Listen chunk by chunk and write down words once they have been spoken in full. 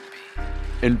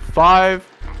in 5,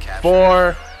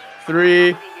 4,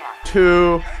 3,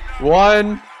 2,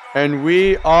 1, and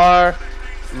we are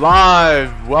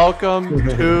live. Welcome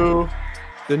to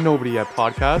the Nobody Yet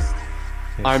podcast.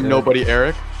 I'm Nobody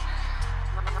Eric.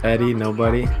 Eddie,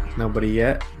 nobody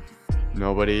yet.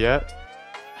 Nobody yet.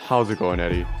 How's it going,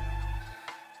 Eddie?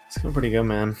 It's going pretty good,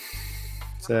 man.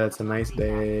 It's a nice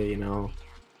day, you know.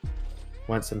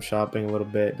 Went some shopping a little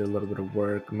bit, did a little bit of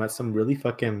work, met some really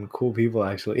fucking cool people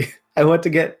actually. I went to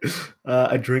get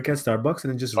a drink at Starbucks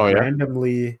and then just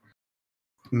randomly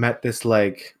met this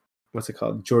what's it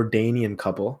called, Jordanian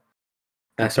couple.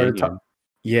 And I started talking.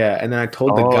 Yeah, and then I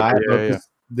told the guy about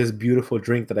this beautiful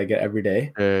drink that I get every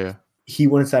day. Yeah. He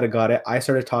went inside and got it. I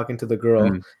started talking to the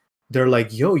girl. They're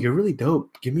like, "Yo, you're really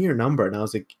dope. Give me your number." And I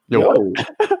was like, "Yo." And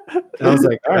I was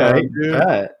like, "All right,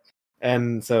 bet."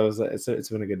 And so it's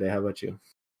been a good day. How about you?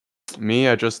 Me,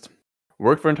 I just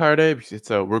worked for an entire day because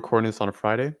we're recording this on a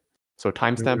Friday, so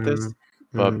timestamp this.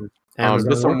 But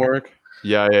just some work.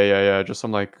 Yeah. Just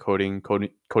some like coding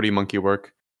monkey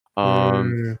work.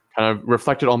 Kind of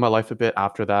reflected on my life a bit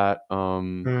after that.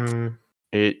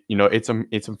 Ate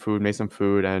some food, made some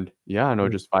food, and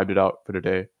just vibed it out for the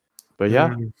day. But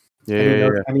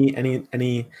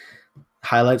Any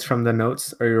highlights from the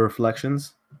notes or your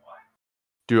reflections?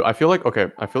 Dude, I feel like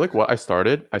what I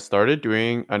started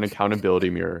doing an accountability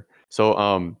mirror. So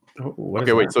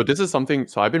so this is something.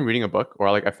 So I've been reading a book, or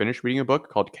I finished reading a book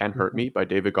called Can't Hurt Me by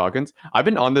David Goggins. I've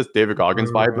been on this David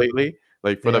Goggins vibe lately,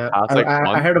 for the past month.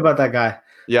 I heard about that guy.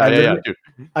 Yeah, dude.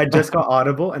 I just got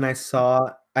Audible and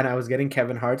I was getting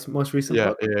Kevin Hart's most recent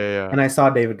book. Yeah. And I saw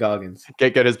David Goggins.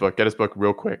 Get his book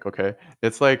real quick, okay?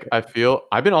 It's like I feel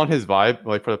I've been on his vibe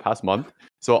for the past month.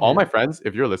 So all my friends,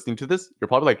 if you're listening to this, you're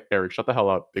probably like, Eric, shut the hell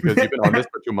up, because you've been on this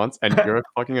for 2 months and you're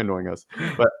fucking annoying us.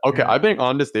 But okay, I've been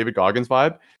on this David Goggins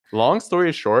vibe. Long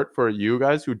story short, for you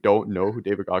guys who don't know who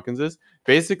David Goggins is,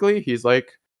 basically he's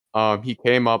he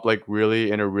came up really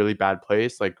in a really bad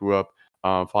place, grew up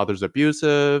father's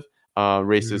abusive,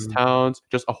 racist towns,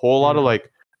 just a whole lot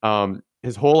of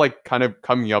his whole kind of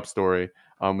coming up story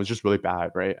was just really bad,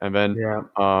 right? And then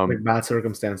bad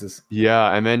circumstances.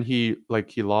 Yeah, and then he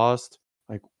lost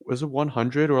was it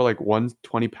 100 or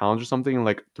 120 pounds or something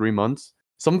in 3 months,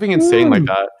 something insane like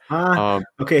that.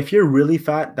 Okay, if you're really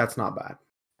fat, that's not bad.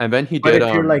 And then But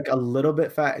if you're a little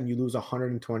bit fat and you lose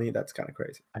 120, that's kind of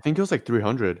crazy. I think it was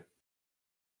 300.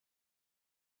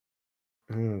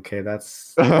 Okay,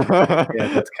 that's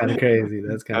that's kind of crazy.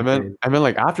 That's kind of crazy. And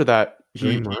then after that,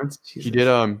 he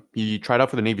did he tried out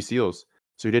for the Navy SEALs,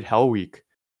 so he did Hell Week.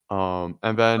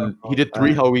 And then he did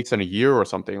 3 Hell Weeks in a year or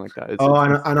something like that.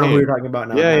 I know who you're talking about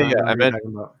now. Yeah. And then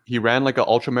he ran an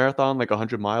ultra marathon,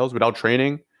 100 miles without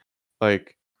training.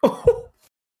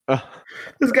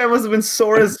 This guy must have been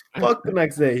sore as fuck the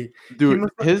next day. Dude,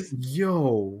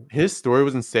 his story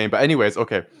was insane. But anyways,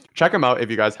 okay, check him out if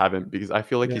you guys haven't, because I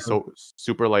feel like he's so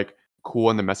super cool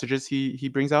in the messages he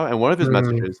brings out. And one of his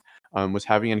messages was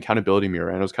having an accountability mirror,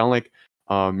 and it was kind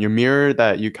of your mirror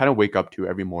that you kind of wake up to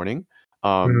every morning.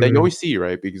 That you always see,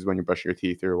 right? Because when you're brushing your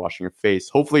teeth or washing your face,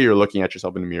 hopefully you're looking at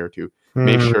yourself in the mirror to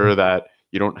make sure that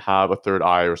you don't have a third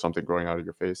eye or something growing out of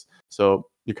your face. So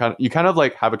you kind of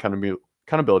have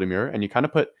accountability mirror, and you kind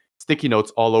of put sticky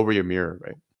notes all over your mirror,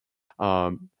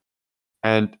 right?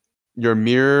 And your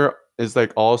mirror is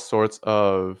all sorts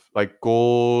of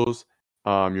goals,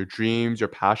 your dreams, your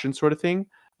passion sort of thing.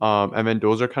 And then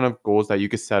those are kind of goals that you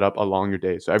could set up along your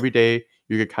day. So every day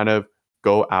you could kind of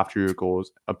go after your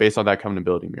goals based on that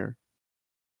accountability mirror.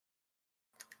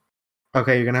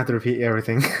 Okay, you're gonna have to repeat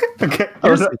everything. Okay,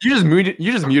 you just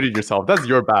muted yourself. That's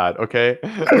your bad. Okay,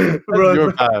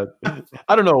 you're bad.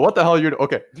 I don't know what the hell you're.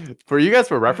 Okay, for you guys,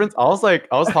 for reference, I was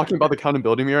talking about the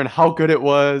accountability mirror and how good it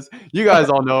was. You guys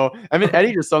all know. I mean,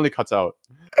 Eddie just suddenly cuts out,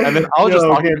 and then I was just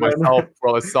talking to myself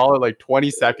for a solid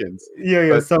 20 seconds.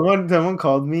 Yeah. Someone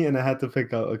called me and I had to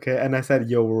pick up. Okay, and I said,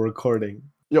 "Yo, we're recording."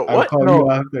 Yo, I'll what? call you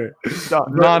after.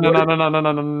 No.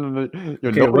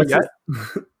 Yo,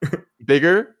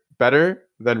 bigger, better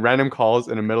than random calls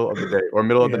in the middle of the day or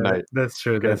middle of the night. That's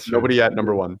true. Okay? That's true. Nobody at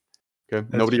number one. Okay.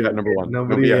 Nobody at number one.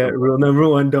 Nobody at rule number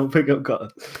one. Don't pick up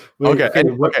calls. Wait, okay.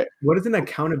 What is an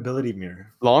accountability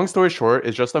mirror? Long story short,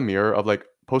 it's just a mirror of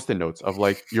post-it notes of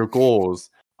your goals,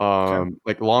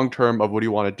 long term of what do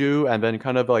you want to do, and then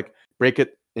kind of break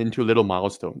it into little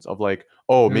milestones of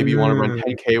maybe you want to run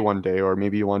 10K one day, or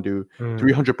maybe you want to do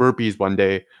 300 burpees one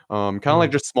day. Kind of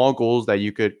just small goals that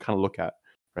you could kind of look at.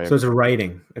 Right. So it's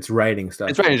writing. It's writing stuff.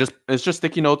 It's writing. It's just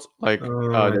sticky notes that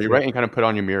you write and kind of put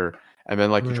on your mirror, and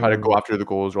then you try to go after the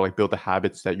goals or build the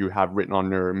habits that you have written on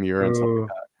your mirror and stuff like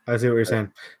that. I see what you're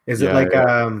saying. Is it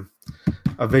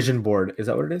a vision board. Is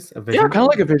that what it is? A Yeah, vision kind of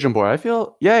board? like a vision board. I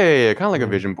feel yeah, kind of like a Yeah.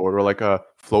 vision board or like a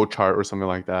flow chart or something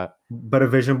like that. But a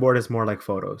vision board is more like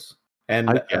photos, I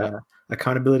and get.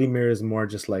 accountability mirror is more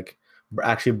just like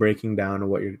actually breaking down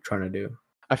what you're trying to do.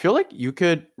 I feel like you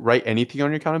could write anything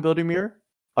on your accountability mirror.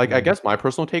 Like, I Mm. guess my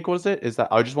personal take was it is that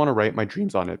I just want to write my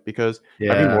dreams on it because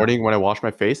every Yeah, morning when I wash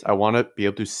my face, I want to be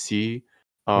able to see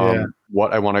yeah,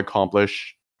 what I want to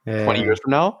accomplish 20 yeah, years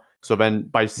from now. So then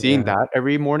by seeing yeah, that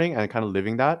every morning and kind of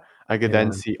living that, I could then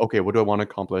yeah. see, okay, what do I want to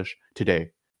accomplish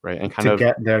today? Right. And kind To of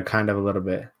get there, kind of a little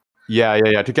bit. yeah.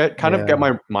 To get kind of get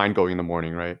Yeah. my mind going in the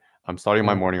morning, right? I'm starting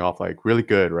my Yeah. morning off like really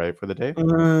good, right, for the day.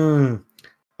 Mm.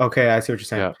 Okay, I see what you're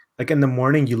saying. Yeah. Like in the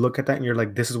morning, you look at that and you're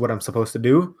like, "This is what I'm supposed to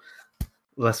do.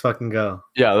 Let's fucking go."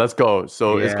 Yeah, let's go.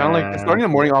 So it's kind of like Yeah, starting the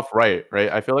yeah, morning off right,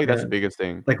 right? I feel like that's yeah. the biggest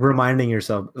thing. Like reminding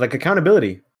yourself, like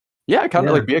accountability. Yeah, kind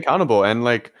of Yeah. like be accountable and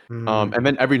like Mm. and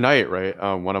then every night, right?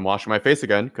 When I'm washing my face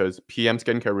again, because PM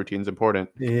skincare routine is important.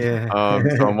 Yeah.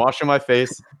 So I'm washing my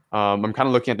face. I'm kind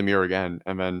of looking at the mirror again,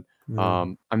 and then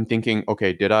Mm. I'm thinking,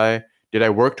 okay, did I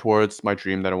work towards my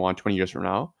dream that I want 20 years from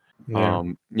now? Yeah.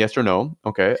 Yes or no?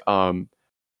 Okay.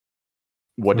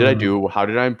 What did I Mm. do? How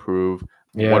did I improve?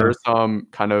 What Yeah. are some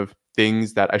kind of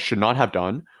things that I should not have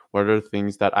done? What are the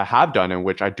things that I have done and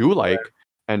which I do like?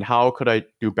 And how could I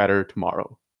do better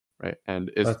tomorrow? Right. And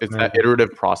it's That's it's that amazing.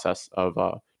 iterative process of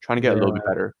trying to get a little bit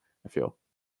Yeah. better, I feel.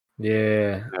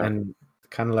 Yeah. Yeah. And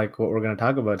kind of like what we're gonna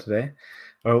talk about today,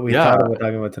 or what we Yeah. thought about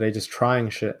talking about today, just trying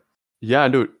shit. Yeah,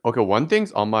 dude. Okay, one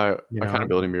thing's on my You know.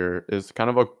 accountability mirror is kind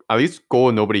of a at least goal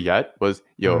with nobody yet was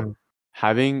Mm.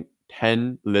 having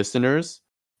 10 listeners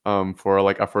for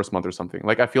like a first month or something.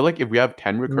 Like I feel like if we have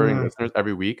 10 recurring Mm. listeners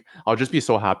every week, I'll just be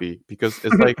so happy because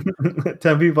it's like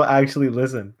 10 people actually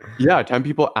listen. yeah, 10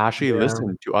 people actually Yeah.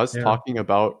 listen to us Yeah. talking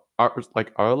about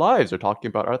our lives or talking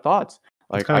about our thoughts. It's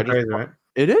Like kind I of just crazy, right?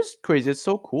 it is crazy. It's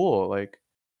so cool. Like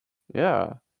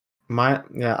yeah.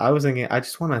 Yeah, I was thinking I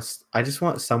just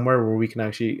want somewhere where we can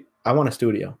actually I want a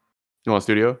studio. You want a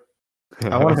studio?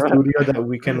 I want a studio that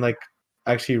we can like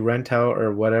actually rent out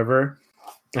or whatever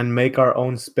and make our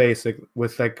own space like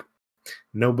with like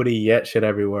nobody yet shit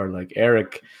everywhere like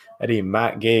Eric, Eddie,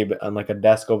 Matt, Gabe on like a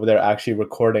desk over there actually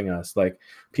recording us like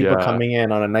people Yeah. coming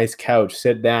in on a nice couch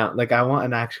sit down like I want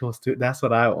an actual studio. That's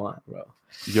what I want, bro.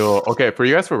 Yo, okay, for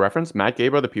you guys for reference, Matt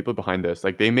Gabe are the people behind this.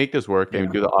 Like they make this work, they Yeah,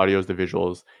 do the audios, the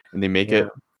visuals, and they make yeah, it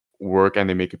work and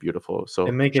they make it beautiful. they So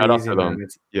make it shout out easy, to man. them.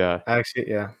 It's Yeah. actually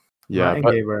yeah, Yeah. Matt and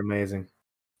But Gabe are amazing.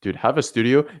 dude, have a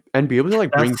studio and be able to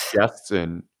like bring That's guests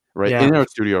in, right? yeah, In our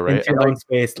studio, right? into And your like own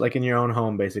space like in your own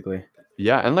home basically.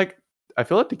 yeah, and like I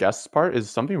feel like the guests part is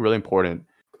something really important.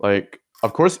 Like,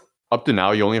 of course, up to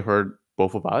now you only heard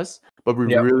both of us, but we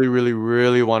Yep.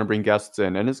 really want to bring guests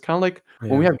in. And it's kind of like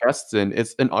when we Yeah. have guests in,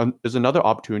 it's another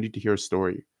opportunity to hear a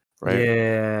story, right?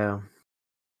 Yeah.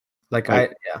 Like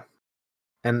Like, yeah.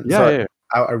 And yeah, so yeah.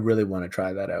 I really want to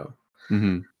try that out.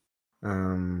 Mm-hmm.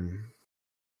 Um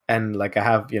and like I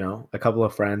have, you know, a couple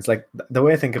of friends. Like the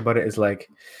way I think about it is like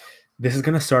this is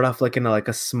gonna start off like in like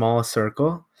a small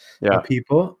circle Yeah, of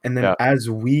people, and then yeah, as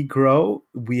we grow,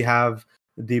 we have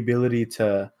the ability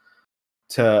to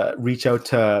reach out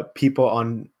to people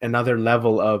on another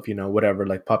level of, you know, whatever,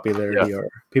 like yeah. popularity or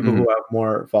people Mm-hmm. who have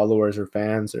more followers or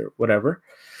fans or whatever.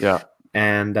 Yeah.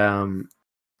 And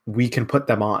we can put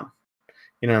them on.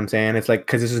 You know what I'm saying? It's like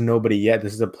because this is nobody yet.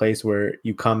 This is a place where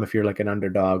you come if you're like an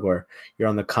underdog or you're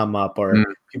on the come up or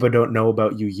people don't know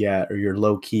about you yet or you're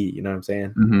low key. You know what I'm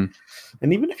saying? Mm-hmm.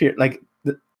 And even if you're like,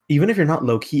 even if you're not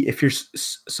low key, if you're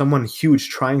someone huge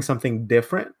trying something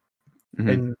different, Mm-hmm.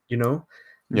 and you know,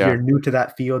 Yeah. you're new to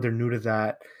that field or new to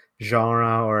that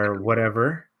genre or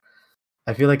whatever.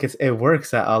 I feel like it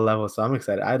works at all levels. So I'm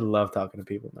excited. I love talking to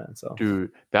people, man. So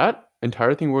Dude, that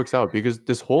entire thing works out because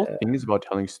this whole yeah, thing is about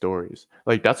telling stories.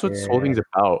 Like that's what this whole yeah. thing's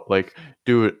about. Like,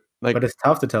 dude, But like it's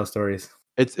tough to tell stories.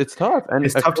 it's tough, and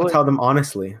It's I tough feel to like tell them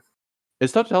honestly.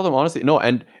 it's tough to tell them honestly. No,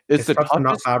 and It's tough to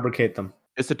not fabricate them.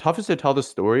 it's the toughest to tell the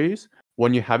stories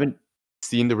when you haven't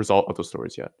seen the result of those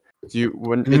stories yet. So you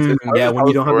when it's hard Yeah, to when tell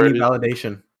you the don't have any stories.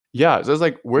 validation. Yeah, so it's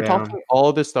like we're Yeah, talking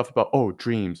all this stuff about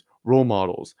dreams, role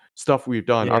models, stuff we've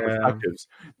done, our yeah. perspectives,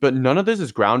 but none of this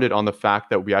is grounded on the fact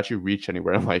that we actually reached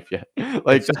anywhere in life yet.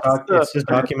 Like that's the It's just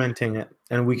documenting it,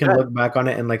 and we can yeah. look back on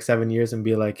it in like 7 years and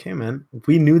be like, "Hey, man,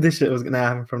 we knew this shit was gonna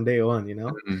happen from day one," you know,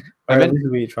 Mhm. or And at then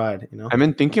least we tried, you know. I've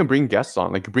been thinking of bringing guests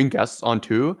on, like bring guests on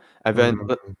too, and then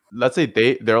Mm, let's say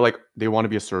they're like they want to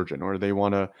be a surgeon or they yeah,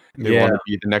 want to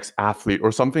be the next athlete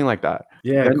or something like that.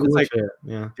 yeah, Then it's cool like shit.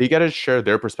 Yeah, they get to share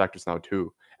their perspectives now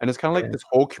too. And it's kind of like yeah, this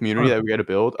whole community fun. that we got to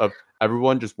build of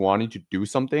everyone just wanting to do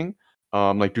something,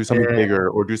 like do something Yeah. bigger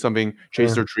or do something, chase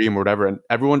Yeah. their dream or whatever, and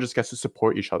everyone just gets to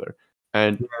support each other.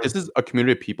 And Yeah. this is a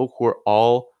community of people who are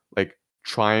all like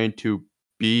trying to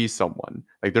be someone.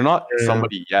 Like they're not Yeah.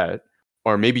 somebody yet,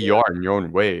 or maybe you are in your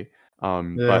own way, but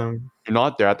Yeah. you're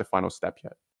not there at the final step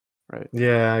yet, right?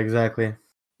 Yeah, exactly.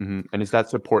 And it's that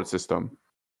support system.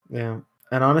 Yeah.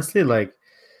 And honestly, like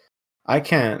I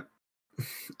can't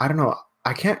I don't know,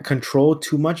 I can't control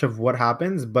too much of what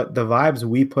happens, but the vibes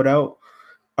we put out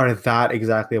are that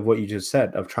exactly of what you just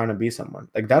said, of trying to be someone.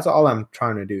 Like that's all I'm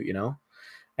trying to do, you know?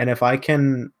 And if I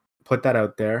can put that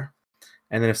out there,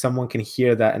 and then if someone can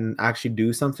hear that and actually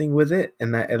do something with it,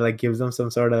 and that it like gives them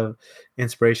some sort of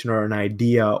inspiration or an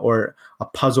idea or a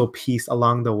puzzle piece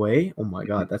along the way, oh my Mhm.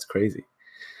 god, that's crazy.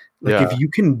 Like Yeah. if you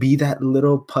can be that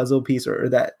little puzzle piece or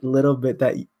that little bit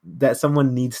that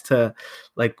someone needs to,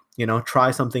 like, you know, try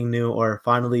something new or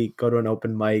finally go to an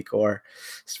open mic or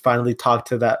finally talk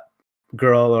to that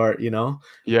girl, or, you know,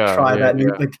 Yeah, try yeah, that new,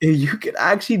 yeah. like if you can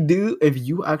actually do, if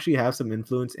you actually have some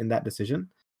influence in that decision,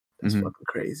 that's Mhm. fucking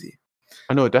crazy.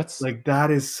 I know that's Like that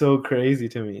is so crazy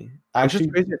to me. it's just Actually,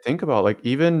 crazy to think about. Like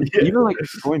yeah. even like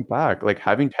going back, like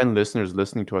having 10 listeners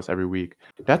listening to us every week.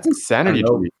 That's I insanity to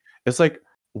know. me. It's like,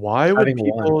 why would Having one.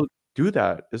 people do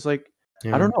that? It's like, I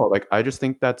Yeah. don't know. Like I just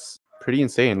think that's pretty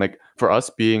insane. Like for us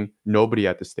being nobody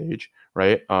at this stage,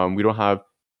 right? We don't have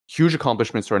huge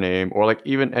accomplishments to our name or like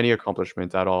even any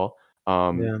accomplishments at all.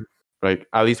 Um, Yeah. like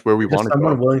at least where we Just want to go.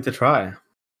 someone willing to try.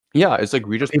 Yeah, it's like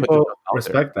we So just put this people stuff out there.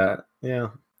 respect that. Yeah.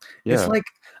 It's Yeah. like,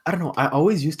 I don't know, I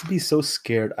always used to be so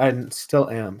scared, and still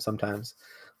am sometimes,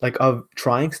 like, of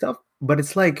trying stuff, but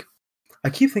it's like, I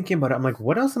keep thinking about it, I'm like,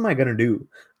 "What else am I gonna do?"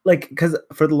 Like, because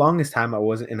for the longest time, I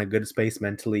wasn't in a good space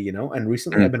mentally, you know, and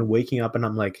recently Mm, I've been waking up and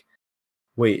I'm like,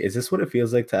 "Wait, is this what it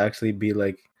feels like to actually be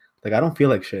like, I don't feel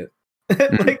like shit."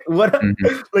 mm, Like, what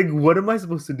mhm. like, what am I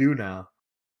supposed to do now?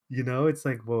 You know, it's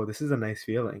like, "Whoa, this is a nice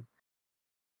feeling."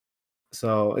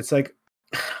 So, it's like,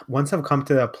 once I've come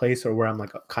to a place where I'm,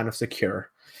 like, kind of secure,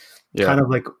 kind Yeah. of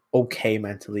like okay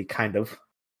mentally, kind of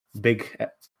big,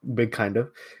 big kind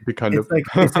of. Be kind It's of.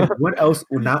 like what else?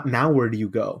 Well, now where do you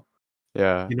go?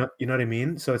 Yeah. You know what I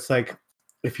mean? So it's like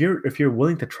if you're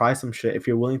willing to try some shit, if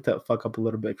you're willing to fuck up a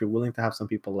little bit, if you're willing to have some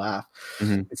people laugh,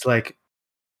 Mhm. it's like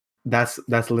that's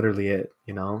literally it,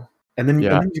 you know. Yeah. And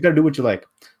then you gotta do what you like.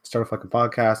 Start a fucking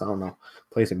podcast. I don't know.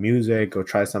 Play some music. Go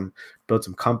try some. Build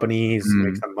some companies.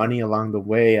 Make Mm. some money along the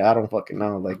way. I don't fucking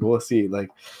know. Like we'll see. Like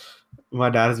my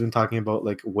dad has been talking about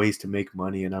like ways to make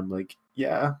money, and I'm like,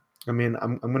 yeah. I mean,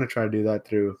 I'm gonna try to do that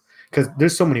through, because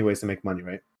there's so many ways to make money,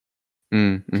 right?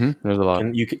 Mhm. There's a lot.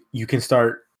 And you can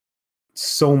start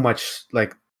so much,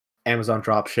 like Amazon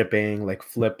drop shipping, like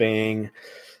flipping,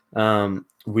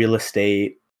 real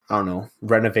estate. I don't know,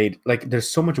 renovate. Like there's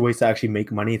so much ways to actually make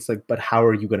money. It's like, but how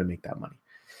are you gonna make that money?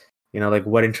 You know, like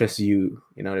what interests you?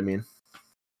 You know what I mean?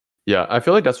 Yeah, I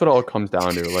feel like that's what it all comes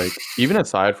down to. Like, even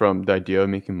aside from the idea of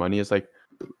making money, it's like,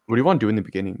 what do you want to do in the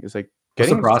beginning? It's like What's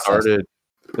the getting process? started.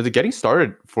 Is it getting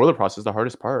started for the process the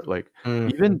hardest part? Like,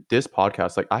 Mm, even this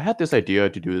podcast, like I had this idea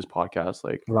to do this podcast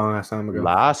like long ass time ago.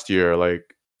 last year, like,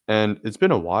 and it's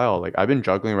been a while. Like, I've been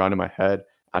juggling around in my head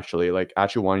actually, like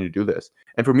actually wanting to do this.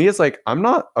 And for me, it's like I'm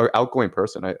not an outgoing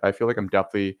person. I feel like I'm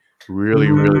definitely really,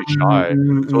 really shy.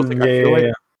 So it's like I Yeah, feel yeah, like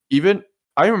yeah. even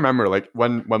I remember like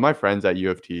when my friends at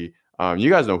U of T, you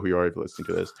guys know who you are if you're listening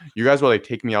to this. You guys will like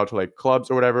take me out to like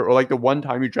clubs or whatever, or like the one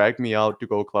time you dragged me out to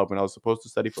go club when I was supposed to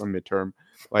study for a midterm.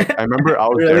 Like I remember I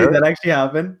was Really? there. That actually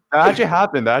happened? That actually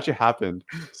happened. That actually happened.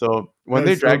 So when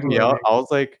they That's so dragged me out, funny. I was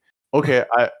like, okay,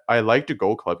 I like to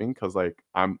go clubbing because like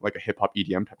I'm like a hip hop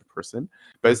EDM type of person,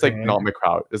 but it's like Okay. not my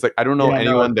crowd. It's like I don't know Yeah, no,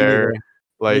 anyone me there. neither. Me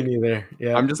Like neither.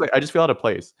 Yeah. I'm just like I just feel out of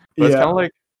place. But it's Yeah. kind of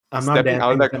like I'm not stepping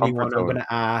out of dancing with that comfort anyone. I'm zone. gonna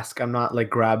ask. I'm not like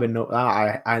grabbing no,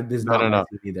 I this is No, not no, my no,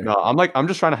 thing either. no. I'm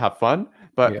just trying to have fun.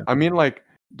 But Yeah. I mean like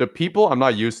the people I'm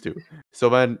not used to. So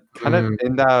then kind of Mm,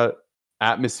 in that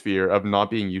atmosphere of not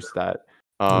being used to that,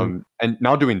 mm, and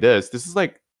now doing this is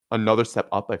like another step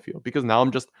up, I feel, because now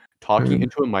I'm just talking mm,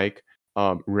 into a mic.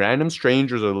 Random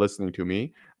strangers are listening to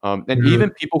me. And mm.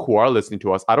 even people who are listening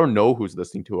to us, I don't know who's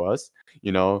listening to us.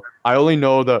 You know, I only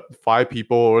know the 5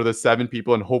 people or the 7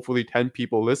 people and hopefully 10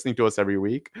 people listening to us every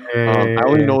week. I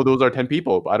only Yeah. know those are 10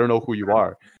 people, but I don't know who you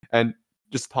are. And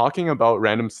just talking about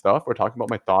random stuff or talking about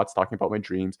my thoughts, talking about my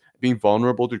dreams, being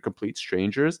vulnerable to complete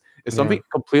strangers is Yeah. something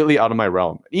completely out of my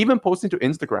realm. Even posting to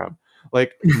Instagram.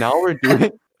 Like now we're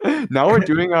doing now we're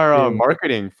doing our Yeah.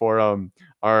 marketing for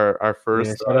our Yeah.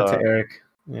 first Shout out to Eric.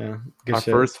 Yeah. Good our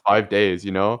shit. first 5 days,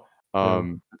 you know? Yeah.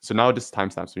 So now just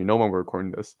timestamp so you know when we're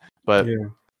recording this. But Yeah.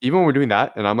 even when we're doing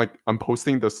that, and I'm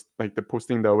posting this like the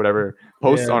posting the whatever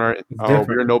posts Yeah. on our It's We're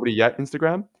different. Nobody Yet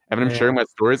Instagram, and I'm sharing my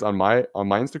stories on my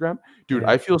Instagram, dude,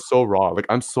 I feel so raw. Like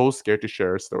I'm so scared to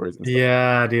share stories and stuff.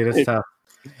 Yeah, dude, it's tough.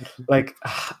 Like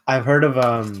I've heard of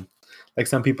like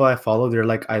some people I follow, they're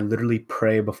like, I literally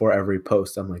pray before every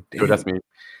post. I'm like, damn. Dude, that's me.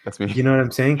 That's me. You know what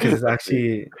I'm saying? Because it's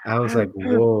actually, I was like,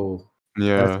 whoa.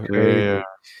 Yeah, That's crazy. yeah.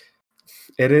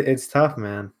 It's tough,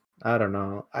 man. I don't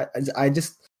know. I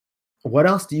just, what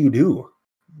else do you do?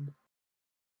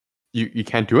 You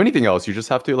can't do anything else. You just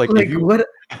have to like Like if you what?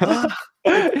 It's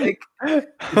like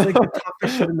the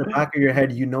toughest shit in the back of your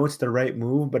head. You know it's the right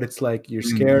move, but it's like you're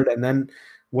scared. And then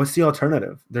what's the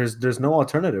alternative? There's no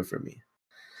alternative for me.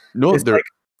 No, it's there. like,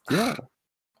 Yeah.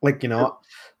 Like, you know,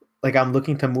 like I'm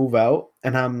looking to move out,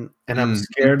 and I'm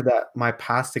scared that my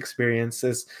past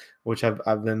experiences, which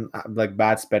I've been like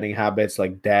bad spending habits,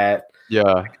 like debt.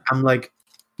 Yeah. I'm like,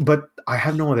 but I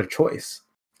have no other choice.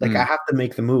 Like I have to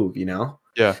make the move, you know?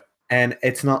 Yeah. And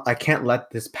it's not, I can't let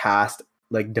this past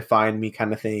like define me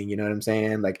kind of thing. You know what I'm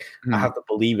saying? Like I have to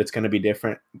believe it's going to be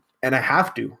different, and I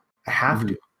have to. I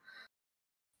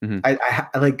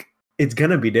like, it's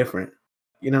going to be different.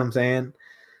 You know what I'm saying?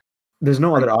 There's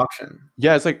no other option.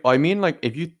 Yeah, it's like, I mean, like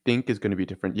if you think it's going to be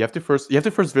different, you have to first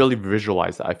really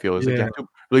visualize that. I feel it's like you have to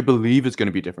really believe it's going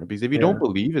to be different, because if you don't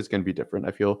believe it's going to be different,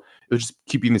 I feel it'll just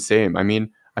keep being the same. I mean,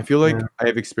 I feel like I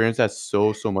have experienced that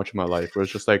so much in my life, where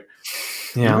it's just like,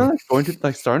 even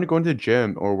like starting to go into the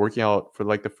gym or working out for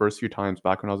like the first few times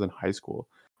back when I was in high school.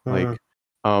 Like,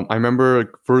 I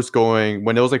remember first going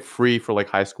when it was like free for like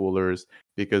high schoolers,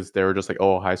 because they were just like,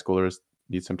 oh, high schoolers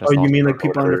need some testosterone. Oh, you mean like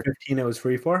people under 15 it was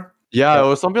free for? Yeah, it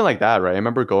was something like that, right? I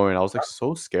remember going, I was like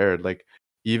so scared. Like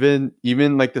even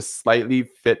like the slightly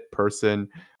fit person,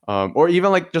 or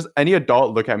even like just any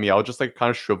adult look at me, I'll just like kind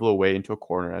of shrivel away into a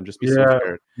corner and just be so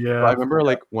scared. Yeah. But I remember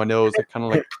like when it was like kind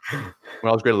of like when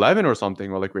I was grade 11 or something,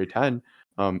 or like grade 10,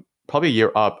 probably a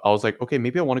year up, I was like, okay,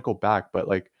 maybe I want to go back. But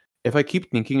like if I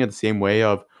keep thinking in the same way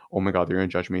of, oh my God, they're gonna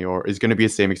judge me, or it's gonna be the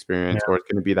same experience, or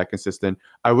it's gonna be that consistent,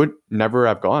 I would never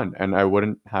have gone, and I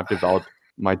wouldn't have developed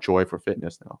my joy for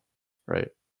fitness now. Right.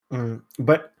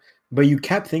 But you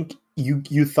kept thinking,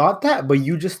 you thought that, but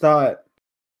you just thought,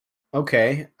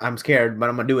 okay, I'm scared, but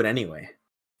I'm gonna do it anyway.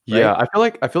 Yeah, right?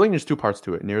 I feel like there's two parts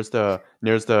to it. There's the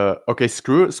okay,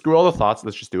 screw all the thoughts,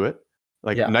 let's just do it.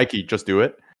 Like Nike, just do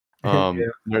it.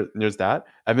 There's that.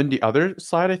 And then the other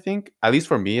side, I think, at least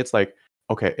for me, it's like,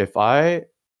 okay, if I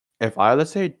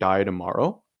let's say die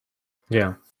tomorrow,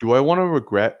 do I want to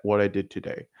regret what I did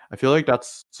today? I feel like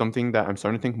that's something that I'm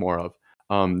starting to think more of.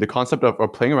 The concept of, or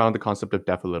playing around the concept of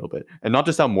death a little bit, and not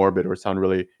to sound morbid or sound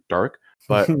really dark,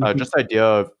 but just the idea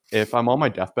of, if I'm on my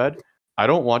deathbed, I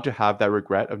don't want to have that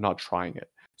regret of not trying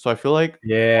it. So I feel like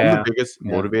one of the biggest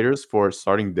motivators for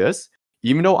starting this,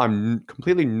 even though I'm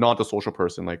completely not a social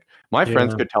person, like my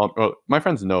friends could tell, my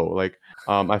friends know, like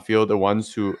I feel the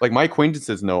ones who, like my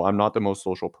acquaintances know I'm not the most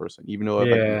social person, even though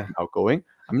I'm outgoing,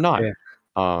 I'm not.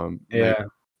 Like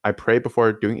I pray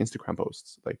before doing Instagram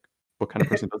posts. Like, what kind of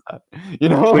person does that? You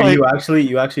know, wait, like,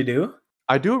 you actually do?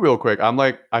 I do real quick. I'm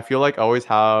like, I feel like I always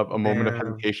have a moment of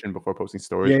hesitation before posting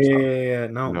stories. Yeah.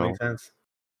 No, you know? Makes sense.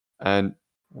 And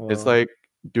it's like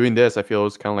doing this, I feel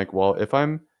is kind of like, well, if I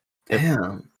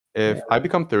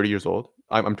become 30 years old,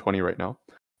 I'm 20 right now.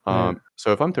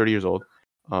 So if I'm 30 years old,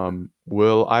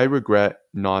 will I regret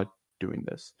not doing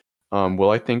this? Will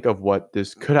I think of what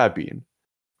this could have been?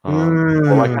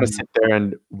 Will I kind of sit there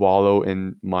and wallow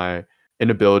in my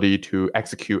inability to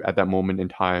execute at that moment in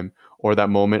time, or that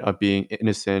moment of being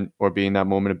innocent, or being that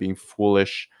moment of being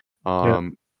foolish,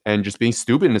 and just being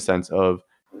stupid in the sense of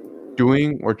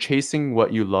doing or chasing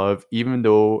what you love, even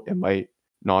though it might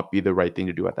not be the right thing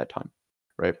to do at that time,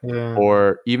 right?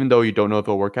 Or even though you don't know if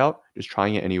it'll work out, just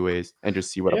trying it anyways and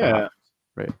just see what happens,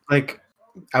 right? Like,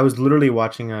 I was literally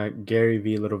watching a Gary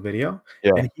Vee little video,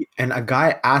 and a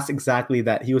guy asked exactly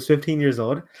that. He was 15 years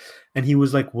old, and he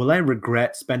was like, "Will I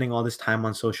regret spending all this time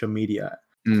on social media?"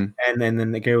 And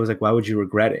then Gary was like, "Why would you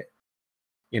regret it?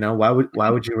 You know, why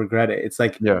would you regret it?" It's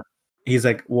like, he's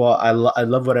like, "Well, I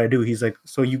love what I do." He's like,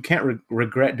 "So you can't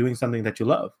regret doing something that you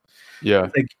love." Yeah,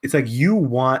 it's like you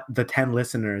want the 10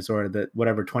 listeners or the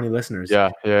whatever 20 listeners.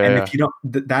 And if you don't,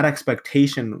 that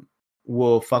expectation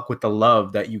will fuck with the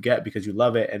love that you get because you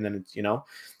love it, and then it's, you know,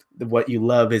 what you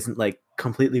love isn't like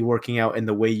completely working out in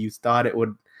the way you thought it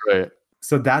would. Right.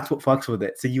 So that's what fucks with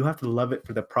it. So you have to love it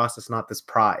for the process, not this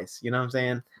prize. You know what I'm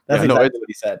saying? That's exactly what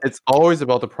he said. It's always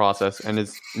about the process, and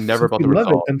it's never about the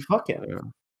result. Then fuck it.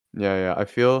 Yeah. I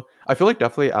feel like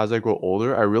definitely as I grow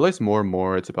older, I realize more and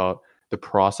more it's about the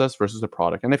process versus the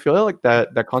product, and I feel like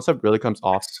that concept really comes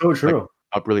off. So true. Like,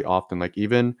 up really often. Like,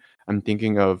 even I'm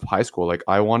thinking of high school. Like,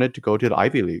 I wanted to go to the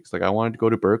Ivy Leagues. Like, I wanted to go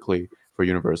to Berkeley for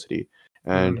university,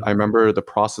 And I remember the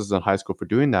process in high school for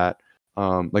doing that.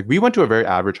 Like we went to a very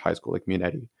average high school, like me and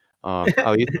Eddie.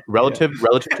 At least relative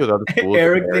to the other schools in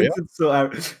Eric the area. thinks it's so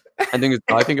average.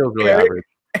 I think it was really Eric,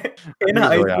 average. in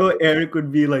high school, Eric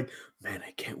would be like, "Man,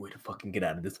 I can't wait to fucking get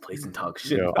out of this place and talk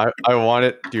shit." No, I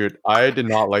wanted, dude. I did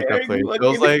not like that place. It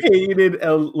was like hated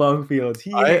Longfields.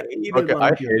 I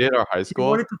hated our high school.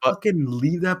 He wanted to fucking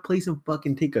leave that place and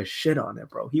fucking take a shit on it,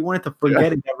 bro. He wanted to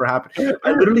forget it never happened.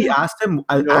 I literally asked him.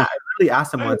 I literally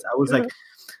asked him once. I was like,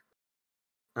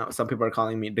 oh, some people are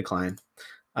calling me decline.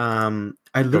 I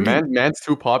literally, man's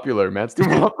too popular. Man's too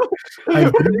popular.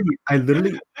 I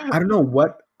literally, I don't know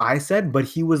what I said, but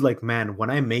he was like, "Man, when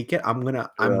I make it, I'm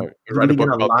really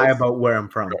gonna lie about where I'm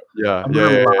from. I'm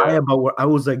gonna lie about where." I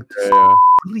was like,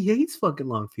 "He hates fucking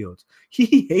Longfields.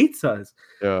 He hates us."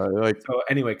 Yeah, like. So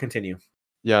anyway, continue.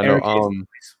 Yeah, Eric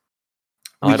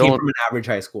we came from an average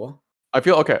high school. I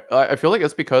feel like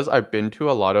it's because I've been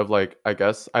to a lot of, like, I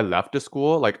guess I left a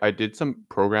school, like I did some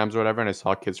programs or whatever, and I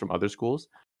saw kids from other schools.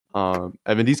 I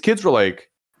mean, these kids were like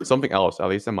something else, at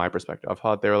least in my perspective. I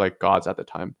thought they were like gods at the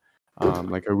time.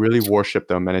 Like I really worshipped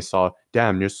them, and I saw,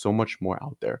 damn, there's so much more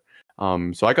out there.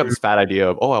 So I got this fat idea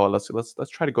of, oh, well, let's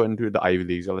try to go into the Ivy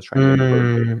Leagues, or let's try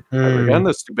to go and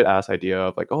the stupid ass idea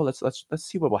of like, oh, let's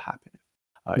see what will happen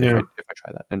if I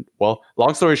try that. And well,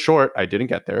 long story short, I didn't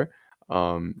get there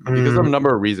because of a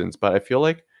number of reasons. But I feel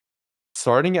like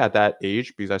starting at that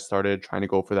age, because I started trying to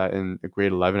go for that in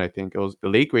grade 11, I think it was the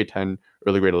late grade 10,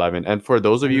 early grade 11. And for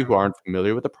those of you who aren't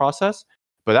familiar with the process,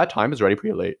 but that time is already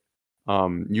pretty late.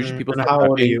 Usually people start how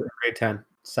old are you in grade 10?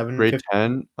 7, grade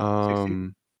 15?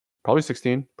 10, probably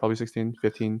 16,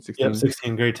 15, 16. Yep,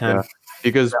 16, grade 10. Yeah.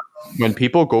 Because when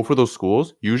people go for those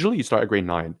schools, usually you start at grade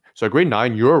 9. So at grade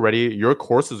 9, your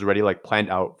course is already like planned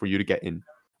out for you to get in,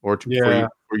 or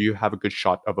for you have a good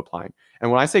shot of applying. And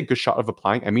when I say good shot of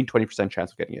applying, I mean 20%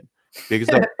 chance of getting in, because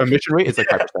the admission rate is like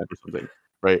 5% or something,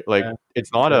 right? Like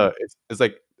it's not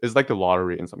it's like the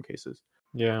lottery in some cases.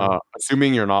 Yeah.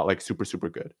 Assuming you're not like super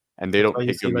good, and they don't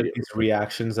take you like these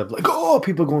reactions of like, oh,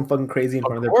 people going fucking crazy in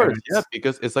front of their parents. Yeah,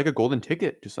 because it's like a golden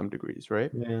ticket to some degrees, right?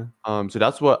 Yeah. So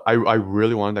that's what I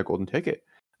really wanted, that golden ticket.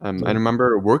 I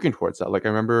remember working towards that. Like I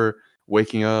remember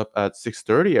waking up at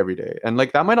 6:30 every day, and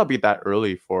like that might not be that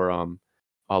early for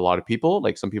a lot of people.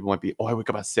 Like some people might be, oh, I wake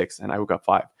up at 6 and I wake up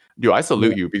 5. Dude, I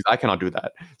salute you, because I cannot do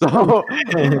that. So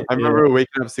I remember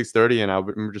waking up 6:30, and I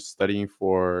remember just studying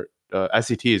for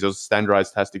SATs, those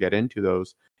standardized tests to get into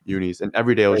those unis, and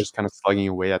every day I was just kind of slugging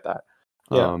away at that.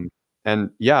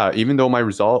 And yeah, even though my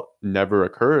result never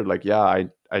occurred, like I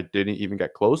didn't even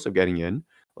get close of getting in.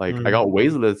 Like I got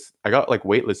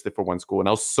waitlisted for one school, and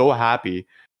I was so happy.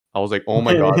 I was like, oh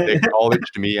my god, they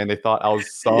acknowledged me, and they thought I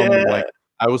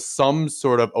was some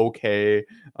sort of okay.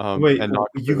 Wait, and not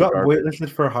you got waitlisted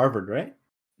for Harvard, right?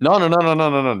 No,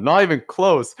 not even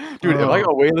close, dude. If I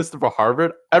got waitlisted for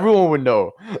Harvard, everyone would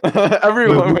know.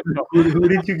 Everyone would know. Who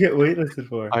did you get waitlisted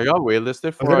for? I got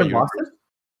waitlisted for. Was it in Boston?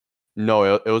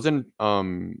 No, it was in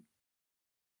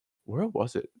where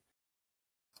was it?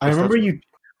 I remember you.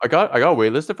 I got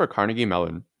waitlisted for Carnegie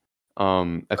Mellon.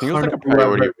 I think it was like a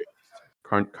priority.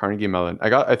 Carnegie Mellon.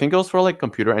 I think it was for like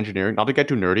computer engineering. Not to get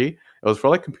too nerdy, it was for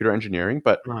like computer engineering.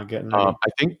 But I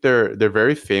think they're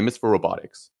very famous for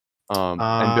robotics.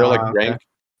 And they're like ranked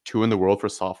 2 in the world for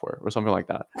software or something like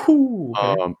that.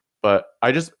 But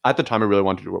I just, at the time, I really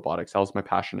wanted to do robotics. That was my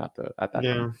passion at that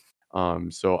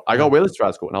time. So I got waitlisted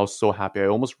at school, and I was so happy. I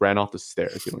almost ran off the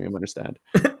stairs. You don't even understand.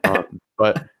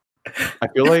 But I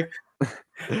feel like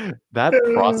that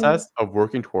process of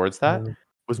working towards that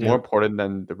was more important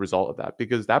than the result of that,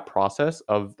 because that process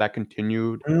of that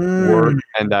continued work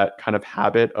and that kind of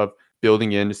habit of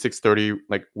building in 6:30,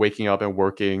 like waking up and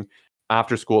working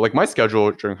after school. Like my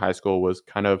schedule during high school was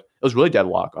it was really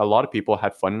deadlocked. A lot of people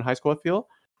had fun in high school, I feel.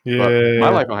 But my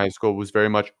life in high school was very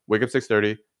much wake up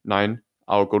 6:30, 9.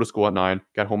 I'll go to school at 9,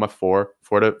 get home at 4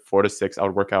 to 6. I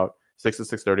would work out 6 to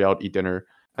 6:30. I would eat dinner,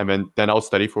 and then I would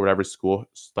study for whatever school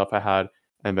stuff I had.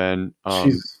 And then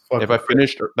if I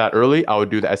finished that early, I would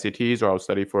do the SATs, or I would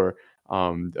study for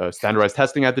standardized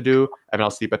testing I had to do, and I'll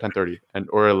sleep at 10:30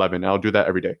 or 11. And I'll do that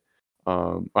every day.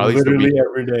 Or at least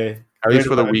every day. At least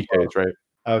for the weekdays, right?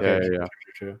 Okay. Yeah.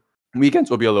 True. Weekends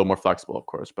will be a little more flexible, of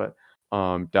course, but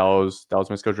that was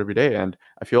my schedule every day. And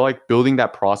I feel like building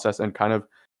that process and kind of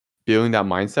building that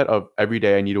mindset of every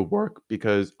day I need to work,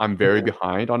 because I'm very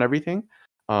behind on everything.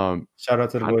 Shout out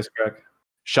to the voice crack.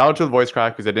 Shout out to the voice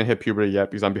crack, because I didn't hit puberty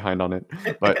yet, because I'm behind on it.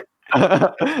 But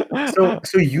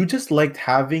so you just liked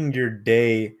having your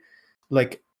day,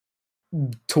 like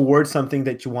towards something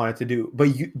that you wanted to do. But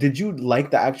did you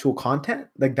like the actual content?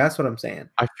 Like that's what I'm saying.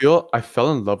 I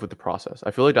fell in love with the process.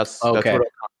 I feel like that's what Okay.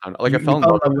 like I You fell in fell in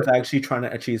love love with with it. actually trying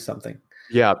to achieve something,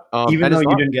 Yeah. even And though it's you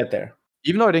not didn't get there.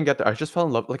 even though I didn't get there, I just fell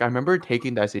in love. Like I remember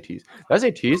taking the SATs. The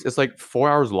SATs is like 4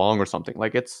 hours long or something.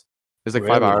 Like it's like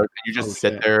 5 hours, Really? and you Oh just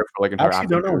sit shit. there for like I entire actually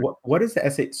don't know afternoon. what is the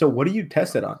essay. So what do you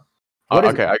test it on? What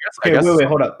is Okay, I okay? guess Wait,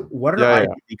 hold up. What are yeah, Ivy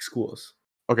yeah. League schools?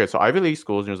 Okay, so Ivy League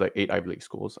schools, there's like 8 Ivy League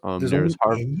schools. There's only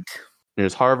 8.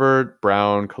 There's Harvard,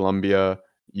 Brown, Columbia,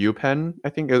 UPenn, I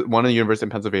think, one of the universities in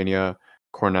Pennsylvania,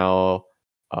 Cornell,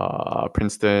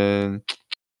 Princeton,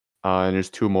 and there's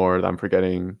 2 more that I'm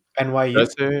forgetting. Did I NYU,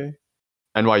 say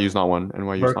NYU's not one.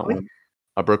 NYU's not Berkeley,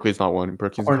 one. Berkeley's not one.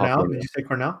 Berkeley's in Cornell. California. Did you say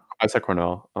Cornell? I said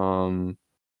Cornell.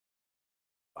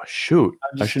 Shoot,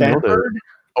 I should know this. Stanford.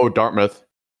 Oh, Dartmouth.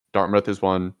 Dartmouth is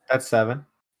one. That's 7.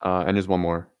 And there's one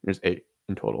more. There's 8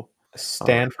 in total.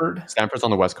 Stanford. Stanford's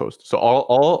on the West Coast. So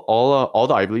all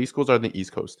the Ivy League schools are on the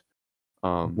East Coast.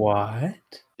 What?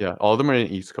 Yeah, all of them are in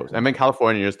the East Coast. And then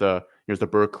California, there's the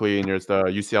Berkeley, and there's the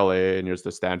UCLA, and there's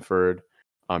the Stanford,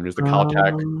 there's the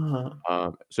Caltech.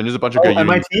 So there's a bunch of good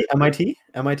MIT, unis.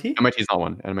 MIT. MIT's not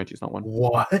one. MIT's not one.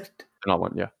 What? They're not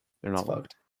one. Yeah, they're not It's one.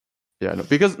 fucked. Yeah, no,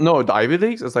 because the Ivy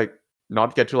Leagues is like,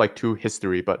 not to get to like too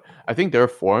history, but I think they're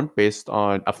formed based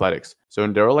on athletics. So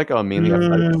they're like a mainly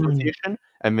athletic association,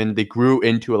 and then they grew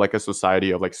into like a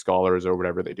society of like scholars or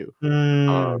whatever they do.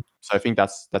 So I think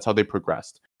that's how they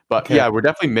progressed. But Okay. yeah, we're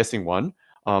definitely missing one.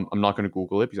 I'm not going to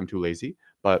Google it because I'm too lazy.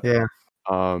 But Yeah,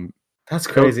 that's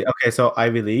so crazy. Okay, so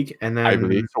Ivy League, and then Ivy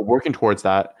League. So working towards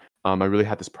that, I really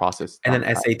had this process. and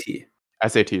then SAT.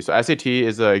 SAT. So SAT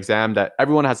is an exam that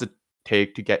everyone has to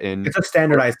take to get in. It's a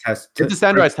standardized test. It's a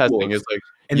standardized testing. It's like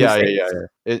yeah.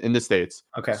 In the States.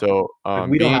 Okay. So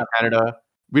we being don't in Canada,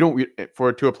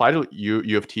 to apply to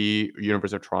U of T,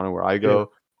 University of Toronto, where I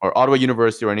go, or Ottawa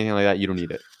University or anything like that, you don't need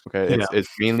it. Okay. It's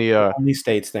mainly only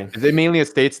States thing. It's mainly a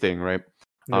States thing, right?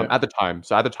 At the time.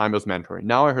 So at the time it was mandatory.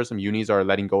 Now I heard some unis are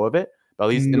letting go of it. But at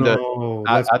least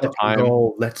at the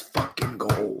time. Let's fucking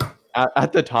go.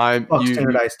 At the time,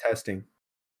 standardized testing.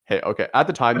 Hey, okay. At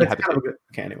the time, you had to take.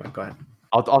 Okay, anyway, go ahead.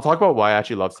 I'll talk about why I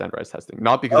actually love standardized testing,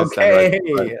 not because it's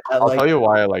standardized. I'll tell you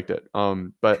why I liked it.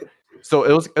 But so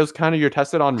it was kind of, you're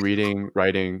tested on reading,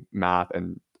 writing, math,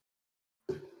 and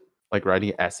like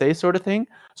writing essay sort of thing.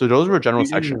 So those were general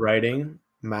sections. Writing,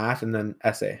 math, and then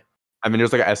essay. I mean,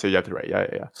 there's like an essay you have to write.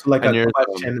 Yeah. So like a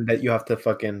question that you have to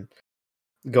fucking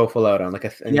go full out on, like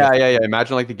yeah.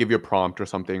 Imagine like they give you a prompt or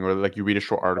something, or like you read a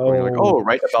short article and you're like,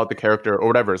 write about the character or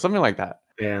whatever, something like that.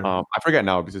 Yeah. I forget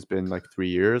now because it's been like 3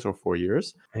 years or 4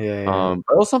 years. Yeah.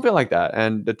 But it was something like that,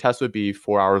 and the test would be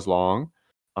 4 hours long,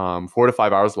 4 to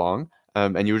 5 hours long,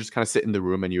 and you would just kind of sit in the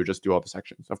room and you would just do all the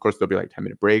sections. Of course, there'll be like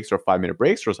 10-minute breaks or 5-minute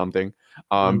breaks or something.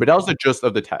 But that was the gist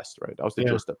of the test, right? That was the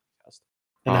gist of the test.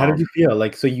 And how did you feel?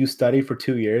 Like, so you studied for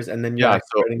 2 years and then you're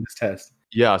writing this test.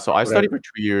 Yeah, so I studied for 2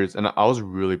 years and I was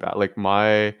really bad. Like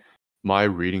my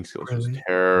reading skills was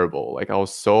terrible. Like I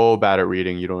was so bad at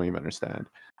reading, you don't even understand.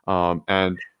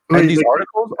 And these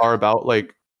articles are about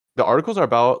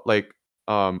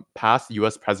past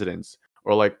US presidents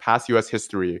or like past US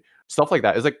history, stuff like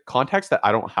that. It's like context that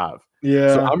I don't have.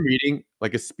 Yeah. So I'm reading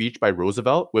like a speech by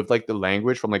Roosevelt with like the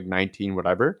language from like 19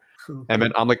 whatever. And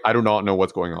then I'm like, I do not know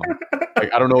what's going on.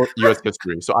 Like I don't know US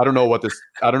history. So I don't know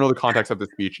the context of the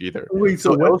speech either. Wait,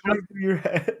 so what's going through your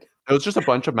head? It was just a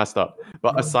bunch of messed up.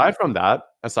 But aside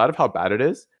of how bad it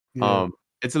is,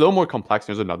 it's a little more complex.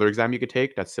 There's another exam you could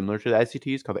take that's similar to the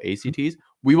SATs called the ACTs.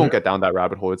 We won't get down that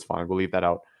rabbit hole. It's fine. We'll leave that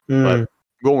out. But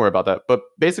we won't worry about that. But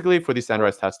basically for the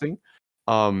standardized testing,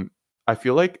 I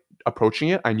feel like approaching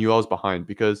it, I knew I was behind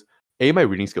because my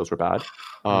reading skills were bad.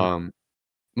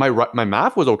 My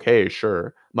math was okay,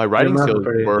 sure. My writing skills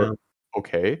were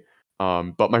okay.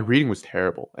 But my reading was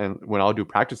terrible. And when I'll do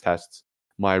practice tests,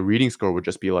 my reading score would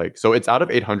just be like, so it's out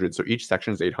of 800. So each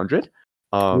section is 800.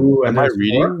 And my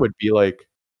reading would be like,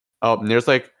 there's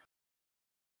like,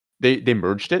 they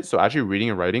merged it. So actually reading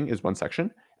and writing is one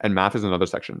section and math is another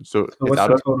section. So it's what's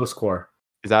the total score?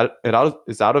 It's out of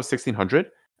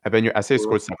 1600, and then your essay is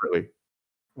scored separately.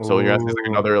 So your essay is like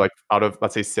another, like out of,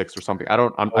 let's say 6 or something.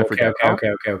 I forget. Okay.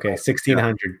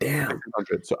 1600. Damn.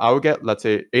 1600. So I would get, let's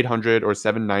say 800 or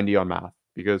 790 on math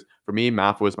because for me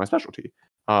math was my specialty.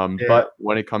 But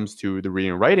when it comes to the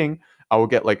reading and writing, I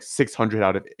would get like 600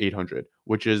 out of 800,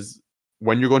 which is,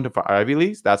 when you're going to Ivy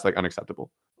Leagues, that's like unacceptable.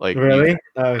 Like really?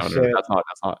 No, that's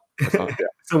not. Yeah.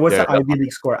 So what's the Ivy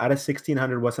League score? Out of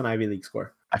 1600, what's an Ivy League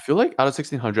score? I feel like out of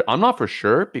 1600, I'm not for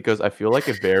sure because I feel like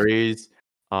it varies.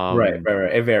 Right. It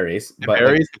varies. It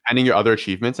varies depending on your other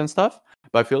achievements and stuff.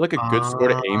 But I feel like a good score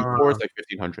to aim for is like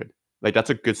 1500. Like that's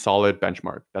a good solid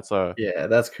benchmark. That's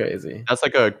crazy.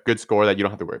 like a good score that you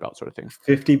don't have to worry about, sort of thing.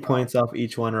 50 points off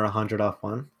each one or 100 off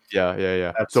one.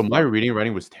 Yeah. That's So my fun. reading and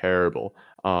writing was terrible.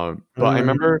 But I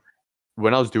remember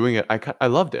when I was doing it, I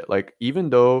loved it. Like even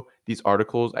though these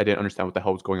articles, I didn't understand what the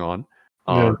hell was going on.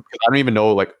 Yeah. Because I don't even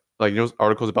know like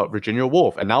articles about Virginia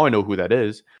Woolf, and now I know who that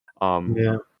is.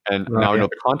 Yeah. And Oh, now I yeah. know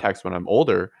the context when I'm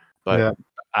older. But Yeah.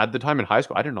 at the time in high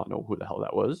school, I did not know who the hell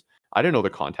that was. I didn't know the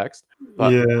context.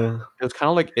 But Yeah. it was kind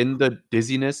of like in the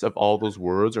dizziness of all those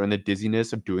words, or in the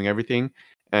dizziness of doing everything,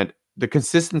 and the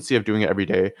consistency of doing it every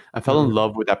day. I fell in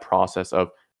love with that process of,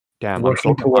 damn, I'm so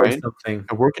Working towards behind. something.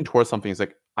 And working towards something is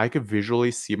like I could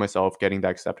visually see myself getting that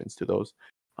acceptance to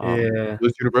Yeah.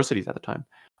 those universities at the time.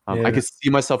 I Yeah. could see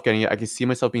myself getting it. I could see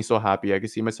myself being so happy. I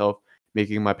could see myself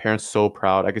making my parents so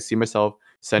proud. I could see myself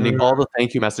sending all the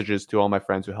thank you messages to all my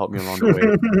friends who helped me along the way.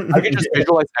 I could just Yeah.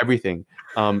 visualize everything.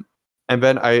 And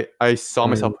then I saw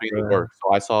myself putting the Bruh. work.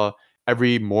 So I saw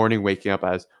every morning waking up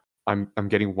as I'm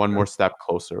getting one more step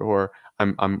closer, or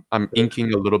I'm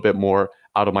inking a little bit more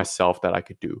out of myself that I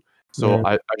could do. So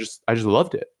Yeah. I just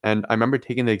loved it. And I remember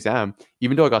taking the exam,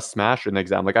 even though I got smashed in the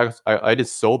exam, like I did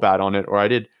so bad on it, or I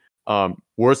did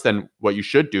worse than what you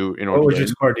should do in order What to was get your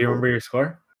in. score? Do you remember your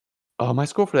score? My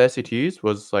score for the SATs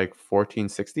was like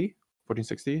 1460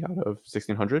 out of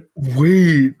 1600.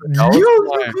 Wait, That was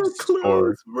yo, my you got score.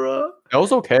 close, bro. That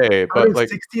was okay, Out but of like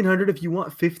 1600, if you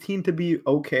want 15 to be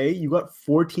okay, you got I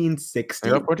 1460.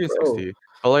 got Bro, 1460.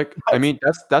 But like, I that's mean,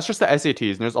 that's just the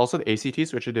SATs, and there's also the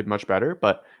ACTs, which I did much better.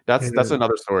 But that's yeah,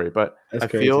 another story. But that's I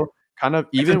crazy. feel kind of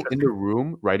That's even in the interesting.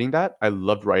 room writing that, I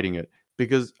loved writing it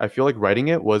because I feel like writing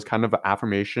it was kind of an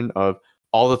affirmation of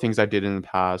all the things I did in the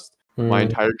past, my Mm,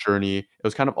 entire journey. It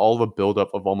was kind of all of a buildup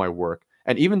of all my work.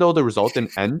 And even though the result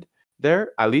didn't end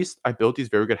there, at least I built these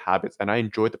very good habits, and I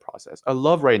enjoyed the process. I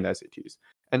love writing the SATs,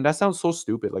 and that sounds so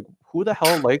stupid. Like, who the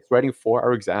hell likes writing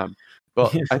 4-hour exam?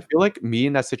 But yeah, I feel like me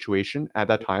in that situation at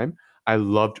that time, I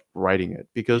loved writing it you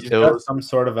because just it got was, some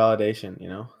sort of validation, you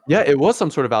know? yeah, it was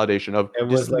some sort of validation of It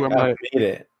this was is like, where I my, made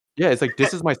it. yeah, it's like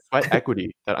this is my sweat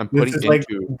equity that I'm This putting is like,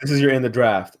 into. this is you're in the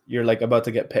draft. You're like about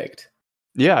to get picked.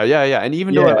 Yeah. And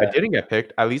even though I Yeah, didn't get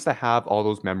picked, at least I have all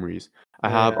those memories. I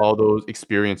have yeah, all those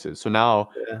experiences. So now,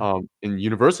 yeah. in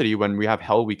university, when we have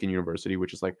Hell Week in university,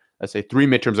 which is like, let's say 3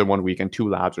 midterms in 1 week and 2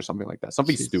 labs or something like that,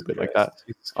 something Jesus stupid like that. Christ.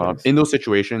 Jesus Christ. In those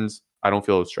situations, I don't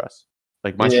feel stress.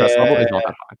 Like my stress level is Yeah. not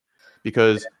that high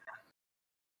because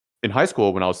in high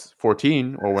school when I was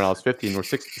 14 or when I was 15 or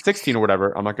 16 or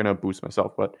whatever, I'm not gonna boost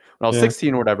myself, but when I was Yeah.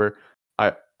 16 or whatever,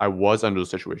 I was under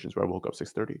those situations where I woke up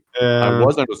 6:30. I Yeah.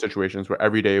 was under those situations where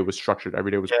every day was structured,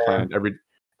 every day was Yeah. planned,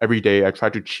 every day I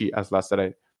tried to cheat as less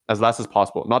as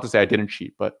possible. Not to say I didn't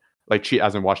cheat, but like cheat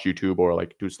as in watch YouTube or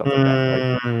like do stuff like that,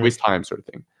 like Mm, waste time sort of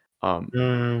thing. Um,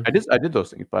 mm, I did those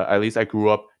things, but at least I grew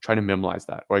up trying to minimize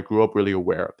that, or I grew up really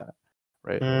aware of that,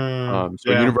 right?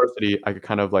 So in yeah. university, I could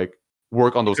kind of like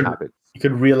work on You those could habits. you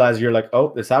could realize you're like,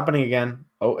 "Oh, it's happening again.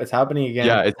 Oh, it's happening again."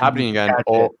 Yeah, it's And you happening can again. catch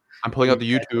Oh, it. I'm pulling You out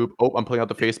the catch it. YouTube. Oh, I'm pulling out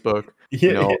the Facebook. You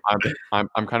Yeah, know, yeah.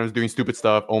 I'm kind of doing stupid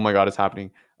stuff. Oh my god, it's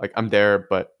happening. Like I'm there,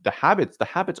 but the habits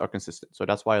are consistent. So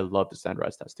that's why I love the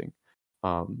standardized testing.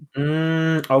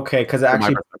 Okay, 'cause From my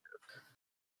actually perspective.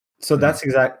 so Mhm.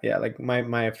 that's yeah, like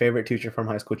my favorite teacher from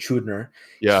high school, Chudner,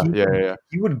 Yeah, he yeah, would yeah, yeah.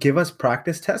 he would give us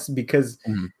practice tests because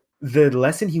Mhm. the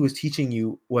lesson he was teaching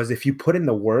you was if you put in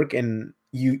the work and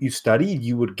you studied,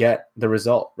 you would get the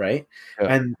result, right? Yeah,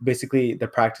 And basically, the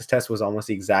practice test was almost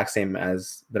the exact same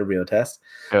as the real test.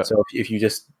 yeah. So if you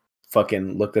just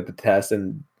fucking looked at the test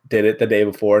and did it the day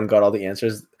before and got all the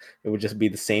answers, it would just be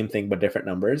the same thing but different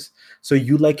numbers. So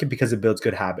you like it because it builds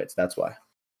good habits. That's why.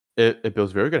 It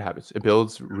builds very good habits. It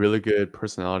builds really good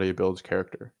personality. It builds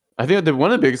character. I think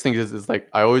one of the biggest things is like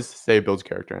I always say it builds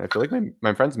character, and I feel like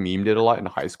my friends memed it a lot in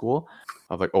high school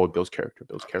of like, oh, it builds character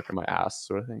my ass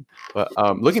sort of thing. But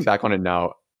looking back on it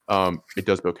now, it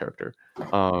does build character.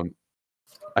 Um,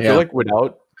 I feel Yeah. like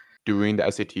without doing the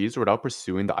SATs or without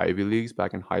pursuing the Ivy Leagues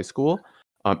back in high school,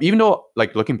 even though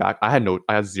like looking back, I had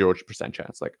 0%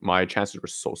 chance. Like my chances were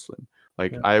so slim.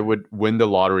 Like Yeah. I would win the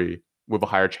lottery with a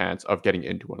higher chance of getting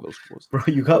into one of those schools. Bro,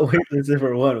 you got waitlisted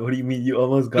for one. What do you mean? You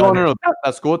almost No, got it. no, no.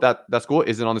 That school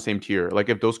isn't on the same tier. Like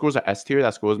if those schools are S tier,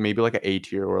 that school is maybe like an A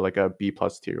tier or like a B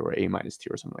plus tier or A minus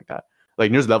tier or something like that.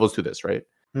 Like there's levels to this, right?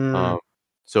 Hmm, Um,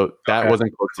 so that okay.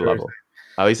 wasn't close to the level.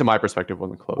 At least in my perspective,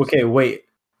 wasn't close. Okay, wait.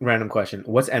 Random question.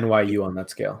 What's NYU on that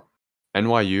scale?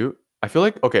 NYU, I feel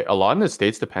like okay, a lot in the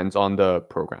States depends on the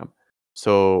program.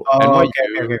 So Oh, okay, okay,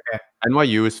 NYU okay, okay.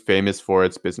 NYU is famous for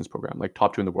its business program, like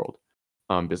top 2 in the world,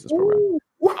 business program. Ooh.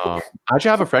 I actually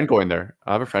have a friend going there.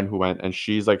 I have a friend who went, and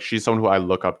she's someone who I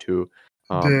look up to.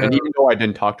 And even though I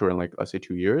didn't talk to her in like let's say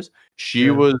 2 years, she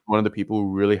was one of the people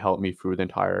who really helped me through the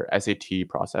entire SAT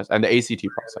process and the ACT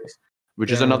process,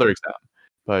 which is another exam.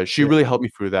 But she really helped me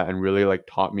through that and really like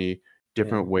taught me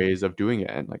different ways of doing it.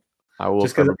 And like I will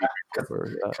just forever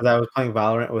because I was playing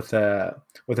Valorant with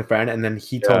a friend, and then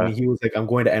he told me, he was like, I'm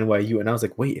going to NYU, and I was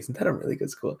like, wait, isn't that a really good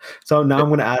school? So now I'm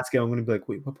gonna ask him, I'm gonna be like,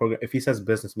 wait, what program? If he says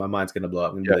business, my mind's gonna blow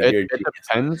up. I'm gonna be like, it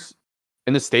depends.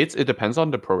 In the States, it depends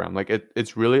on the program. Like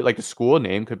it's really like the school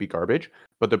name could be garbage,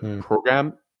 but the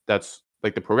program that's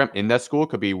like the program in that school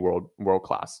could be world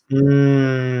class.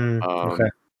 Okay.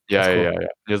 Yeah.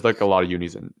 There's like a lot of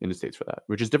unis in the States for that,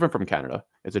 which is different from Canada.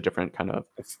 It's a different kind of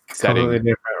setting.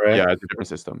 Different, right? Yeah, it's a different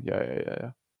system. Yeah.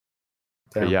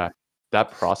 But yeah,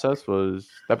 that process was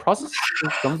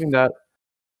something that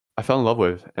I fell in love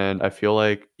with, and I feel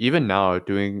like even now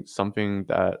doing something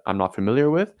that I'm not familiar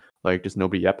with, like just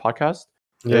Nobody Yet podcast,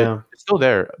 it's still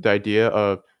there. The idea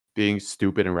of being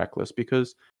stupid and reckless,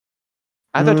 because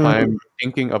at that time,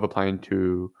 thinking of applying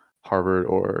to Harvard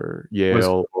or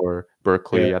Yale or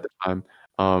Berkeley at the time,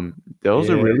 that was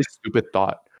a really stupid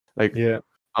thought. Like,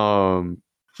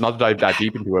 not to dive that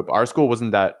deep into it, but our school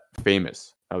wasn't that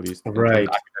famous, at least. Right.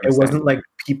 It wasn't like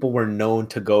people were known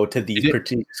to go to these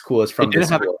particular schools from this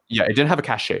school. It didn't have a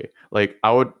cachet. Like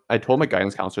I told my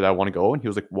guidance counselor that I want to go, and he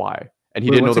was like, "Why?" And he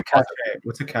didn't know the cachet.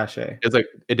 What's a cachet? It's like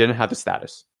it didn't have the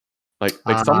status. Like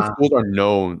some schools are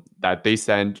known that they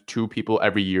send 2 people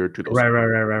every year to those.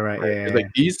 Right. Yeah. Like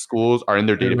these schools are in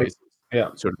their databases.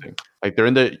 Sort of thing. Like they're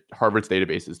in the Harvard's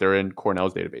databases, they're in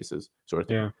Cornell's databases, sort of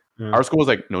thing. Our school is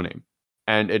like no name,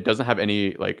 and it doesn't have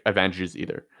any like advantages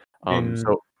either.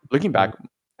 So looking back,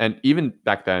 and even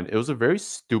back then, it was a very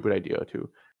stupid idea to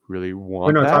really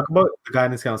want. Talk about the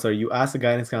guidance counselor. You asked the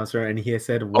guidance counselor, and he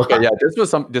said, "What?" Okay, yeah,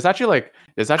 this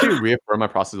actually reaffirmed my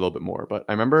process a little bit more. But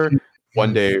I remember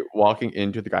one day walking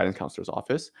into the guidance counselor's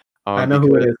office. I know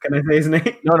who it is. Can I say his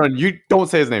name? No, you don't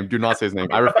say his name. Do not say his name.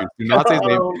 I refuse. Do not say his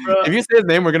name. If you say his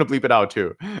name, we're gonna bleep it out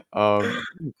too,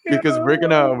 because we're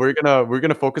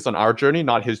gonna focus on our journey,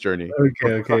 not his journey.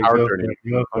 Okay. Our journey.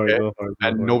 Go for it.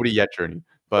 And Nobody Yet journey.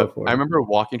 But I remember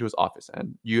walking to his office,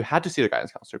 and you had to see the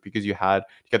guidance counselor because you had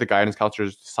to get the guidance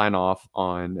counselors to sign off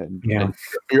on and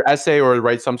your essay or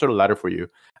write some sort of letter for you.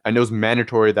 And it was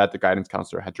mandatory that the guidance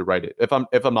counselor had to write it. If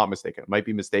I'm not mistaken, it might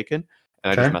be mistaken,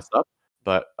 and I just messed up.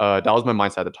 But that was my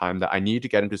mindset at the time, that I needed to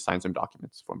get him to sign some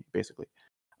documents for me, basically,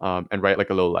 and write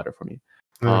like a little letter for me.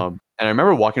 And I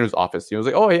remember walking to his office. He was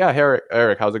like, "Oh yeah, hey,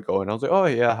 Eric, how's it going?" And I was like, "Oh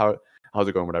yeah, how's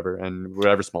it going?" Whatever, and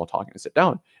whatever small talk, and sit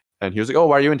down. And he was like, "Oh,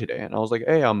 why are you in today?" And I was like,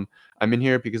 "Hey, I'm in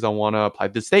here because I want to apply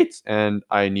to the States, and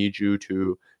I need you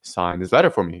to sign this letter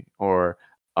for me, or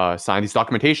sign these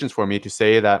documentations for me to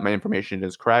say that my information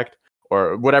is correct,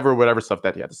 or whatever stuff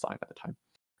that he had to sign at the time,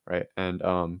 right?" And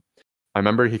I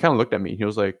remember he kind of looked at me. He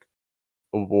was like,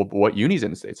 well, "What uni's in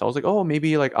the States?" I was like, "Oh,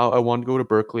 maybe like I want to go to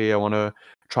Berkeley. I want to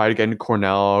try to get into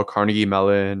Cornell, Carnegie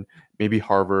Mellon, maybe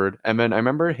Harvard." And then I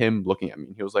remember him looking at me.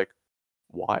 He was like,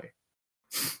 "Why?"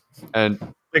 And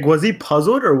like, was he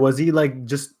puzzled, or was he like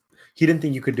just he didn't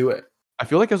think you could do it? I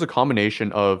feel like it was a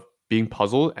combination of being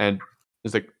puzzled and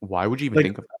it's like, why would you even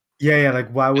think of that? Yeah.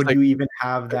 Like, why would you even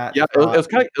have that? Yeah, it was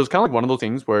kind of like one of those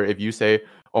things where if you say,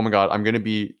 "Oh my God, I'm gonna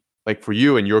be like," for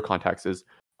you in your context is,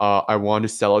 "I want to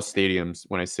sell out stadiums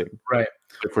when I sing." Right.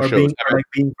 Like for shows.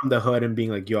 Being from the hood and being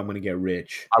like, "Yo, I'm gonna get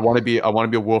rich. I want to be a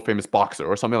world famous boxer,"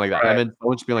 or something like that. And then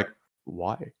someone just being like,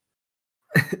 "Why?"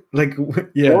 Like,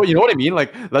 you know what I mean?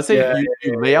 Like, let's say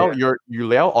you lay out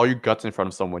all your guts in front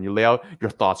of someone. You lay out your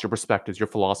thoughts, your perspectives, your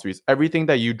philosophies, everything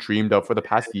that you dreamed of for the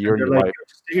past year in your life.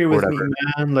 Just stay here with me,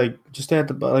 man. Like, just stay at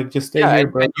the just stay here,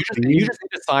 bro. And you just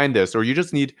need to sign this, or I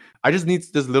just need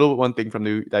this little one thing from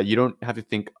you that you don't have to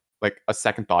think like a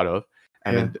second thought of,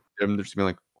 and then they're just being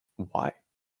like, "Why?"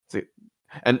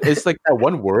 And it's like that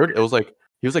one word. It was like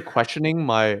he was like questioning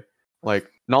my like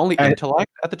not only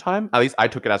intellect at the time, at least I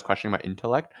took it as questioning my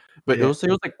intellect, but it was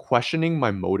like questioning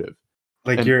my motive.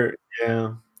 Like your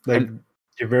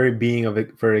very being of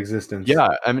it for existence.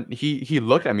 Yeah, I mean he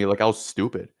looked at me like I was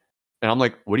stupid. And I'm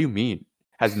like, "What do you mean?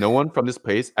 Has no one from this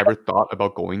place ever thought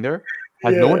about going there?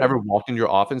 Has no one ever walked into your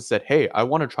office and said, 'Hey, I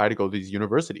want to try to go to these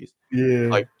universities?'"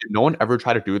 Like, did no one ever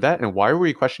try to do that? And why were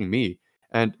you questioning me?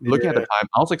 And looking at the time,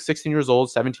 I was like 16 years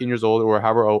old, 17 years old, or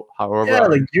however. Yeah,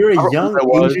 like you're a young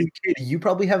Asian kid. You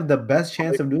probably have the best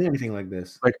chance of doing anything like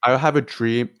this. Like I have a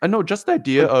dream. I know, just the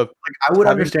idea of like I would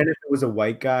understand if it was a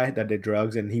white guy that did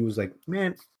drugs and he was like,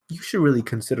 "Man, you should really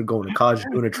consider going to college,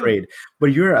 doing a trade.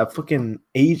 But you're a fucking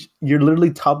age. You're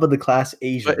literally top of the class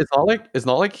Asian. But it's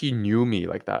not like he knew me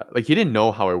like that. Like he didn't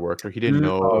know how I worked, or he didn't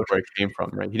know where I came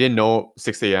from, right? He didn't know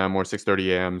 6 a.m. or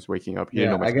 6:30 a.m. waking up. He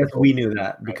didn't know my I guess schedule. we knew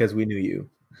that because we knew you.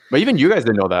 But even you guys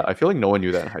didn't know that. I feel like no one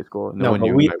knew that in high school. No one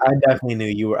knew. I definitely knew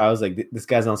you were. I was like, this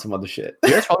guy's on some other shit.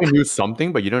 You guys probably knew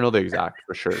something, but you don't know the exact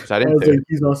for sure. Because I didn't. Like,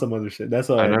 he's on some other shit. That's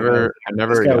all. I never.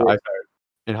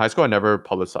 In high school, I never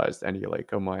publicized any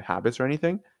like of my habits or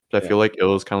anything. I feel like it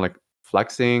was kind of like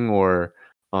flexing, or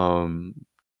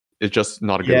it's just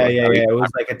not a good look. Yeah. It was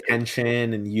like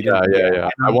attention, and you didn't. Yeah.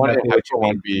 I wanted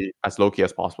to be as low key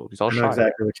as possible because I was shy.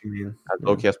 Exactly what you mean. As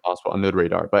low key as possible under the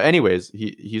radar. But anyways,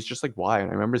 he's just like, why? And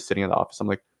I remember sitting in the office. I'm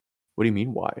like, what do you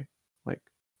mean why? Like,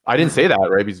 I didn't say that,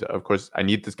 right? Because of course I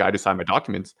need this guy to sign my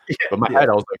documents. But in my head,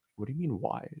 I was like, what do you mean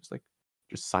why? It's like,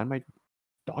 just sign my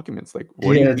documents. Like,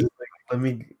 what do you mean? Just like, let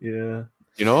me, You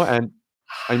know, and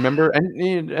I remember,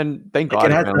 and thank God,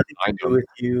 it has nothing to do with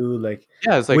you. Like,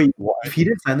 it's like, wait, if he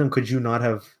didn't sign them, could you not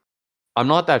have? I'm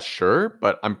not that sure,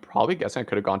 but I'm probably guessing I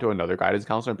could have gone to another guidance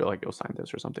counselor and be like, "Yo, sign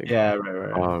this" or something. Yeah,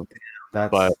 right.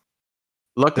 But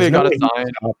luckily, I got a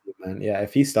sign. Man. Yeah,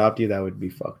 if he stopped you, that would be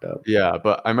fucked up. Yeah,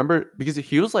 but I remember because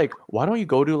he was like, "Why don't you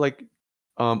go to like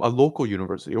a local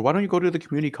university, or why don't you go to the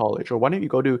community college, or why don't you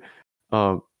go to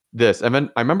this?" And then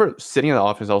I remember sitting in the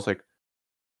office, I was like,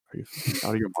 "Are you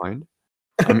out of your mind?"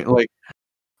 I mean, like,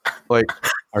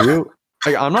 are you?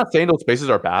 Like, I'm not saying those spaces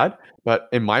are bad, but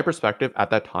in my perspective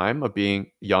at that time of being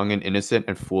young and innocent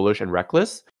and foolish and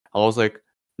reckless, I was like,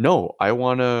 no, I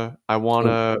wanna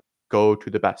go to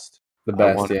the best. The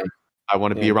best, I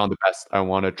wanna be around the best. I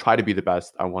wanna try to be the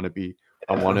best. I wanna be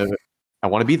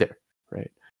there,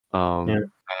 right?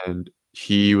 And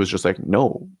he was just like,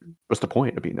 no, what's the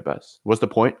point of being the best? What's the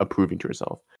point of proving to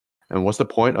yourself? And what's the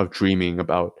point of dreaming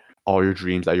about all your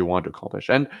dreams that you want to accomplish?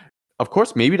 And of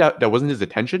course, maybe that wasn't his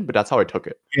intention, but that's how I took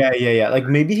it. Yeah. Like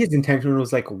maybe his intention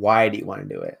was like, why do you want to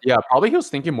do it? Yeah, probably he was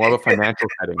thinking more of a financial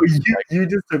setting. You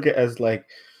just took it as like,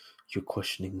 you're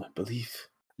questioning my belief.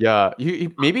 Yeah,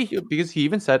 because he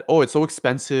even said, "Oh, it's so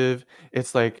expensive.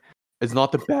 It's like it's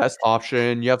not the best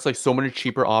option. You have like so many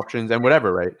cheaper options and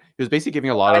whatever." Right? He was basically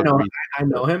giving a lot of. I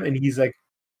know him, and he's like,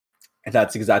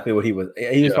 that's exactly what he was.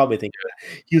 He was probably thinking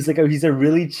that. He was like, he's a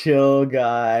really chill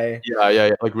guy. Yeah.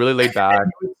 Like really laid back.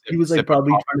 He was like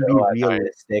probably trying to be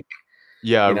realistic.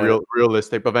 Yeah,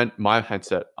 realistic. But then my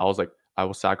headset, I was like, I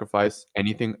will sacrifice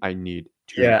anything I need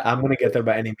to. Yeah, I'm gonna get there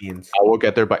by any means. I will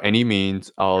get there by any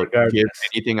means. I'll give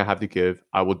anything I have to give.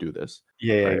 I will do this.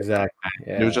 Yeah, right? Exactly.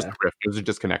 Yeah. It was just a rift. It was a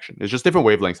disconnection. It's just different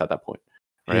wavelengths at that point.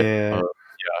 Right?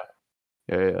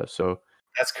 Yeah. So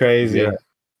that's crazy. Yeah.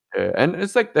 And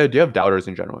it's like the idea of doubters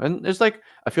in general. And it's like,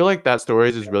 I feel like that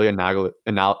stories is really analogous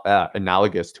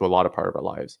to a lot of part of our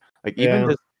lives. Like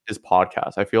even this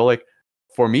podcast, I feel like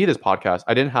for me, this podcast,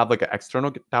 I didn't have like an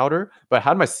external doubter, but I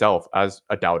had myself as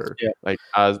a doubter. Yeah. Like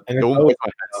as the one voice in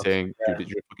my head saying, dude,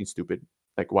 you're fucking stupid.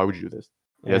 Like, why would you do this?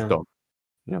 Yeah, it's dumb.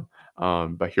 You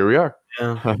know? But here we are.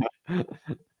 Yeah.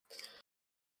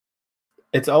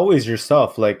 It's always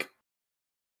yourself. Like,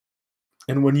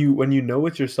 and when you know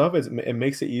it's yourself, it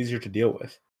makes it easier to deal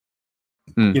with.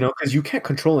 You know, because you can't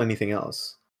control anything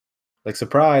else. Like,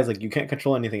 surprise, like you can't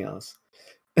control anything else.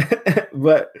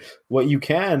 But what you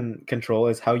can control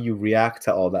is how you react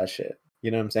to all that shit.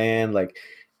 You know what I'm saying? Like,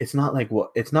 it's not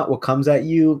what comes at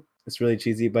you. It's really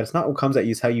cheesy, but it's not what comes at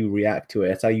you. It's how you react to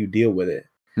it. It's how you deal with it.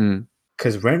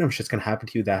 Because random shit's gonna happen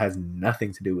to you that has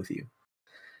nothing to do with you.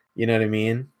 You know what I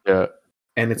mean? Yeah.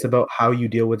 And it's about how you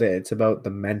deal with it. It's about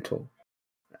the mental.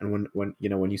 And when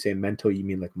you say mental, you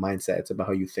mean like mindset. It's about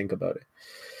how you think about it.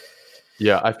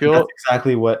 Yeah, I feel that's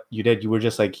exactly what you did. You were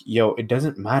just like, yo, it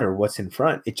doesn't matter what's in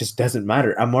front. It just doesn't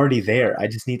matter. I'm already there.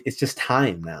 It's just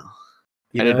time now.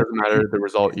 It doesn't matter the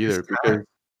result either because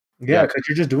because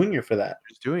you're just doing it for that.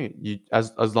 Just doing it. You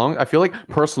as long I feel like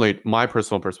personally, my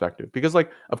personal perspective, because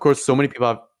like of course so many people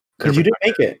have because you didn't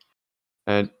make it.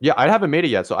 And I haven't made it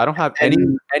yet, so I don't have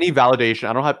any validation.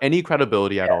 I don't have any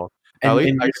credibility at all. At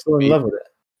least you're still in love with it.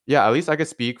 Yeah, at least I could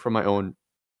speak from my own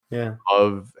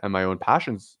love and my own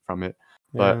passions from it.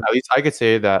 But at least I could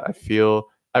say that I feel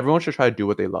everyone should try to do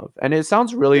what they love. And it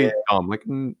sounds really dumb. Like,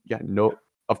 no,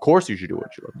 of course you should do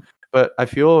what you love. But I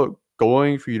feel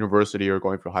going for university or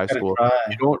going for high school,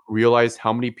 you don't realize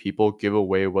how many people give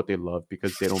away what they love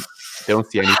because they don't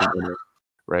see anything in it,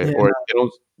 right? Yeah. Or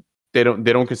they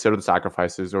don't consider the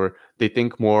sacrifices, or they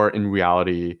think more in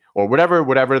reality, or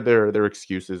whatever their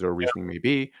excuses or reasoning may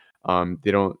be.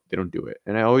 They don't do it.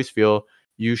 And I always feel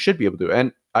you should be able to.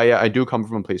 And I do come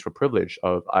from a place of privilege.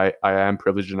 I am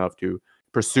privileged enough to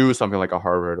pursue something like a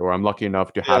Harvard, or I'm lucky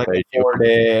enough to have like afford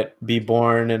it, be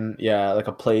born in like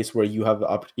a place where you have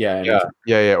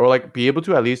the or like be able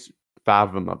to at least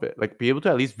fathom of it, like be able to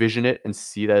at least vision it and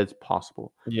see that it's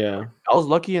possible. Yeah, I was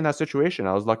lucky in that situation.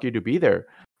 I was lucky to be there.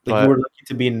 Like you were lucky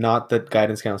to be not the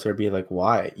guidance counselor. Be like,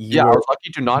 why? I was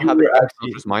lucky to not have the guidance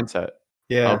counselor's mindset.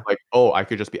 Yeah, like, oh, I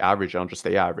could just be average. I'll just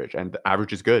stay average, and the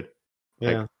average is good.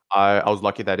 Yeah, I was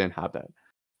lucky that I didn't have that.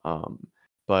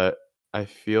 But I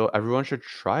feel everyone should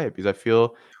try it because I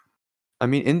feel, I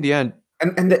mean, in the end,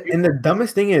 and the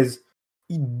dumbest thing is,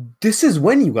 this is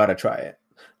when you gotta try it.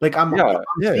 Like I'm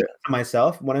speaking to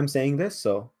myself when I'm saying this,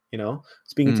 so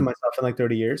speaking to myself in like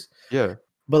 30 years. Yeah,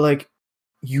 but like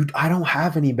I don't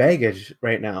have any baggage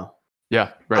right now.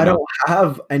 Yeah, I don't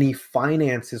have any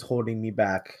finances holding me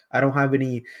back. I don't have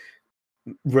any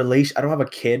relation. I don't have a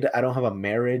kid. I don't have a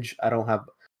marriage. I don't have,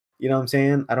 you know what I'm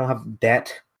saying? I don't have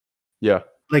debt. Yeah.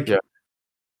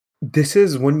 This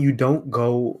is when you don't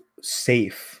go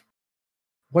safe.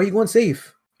 Why are you going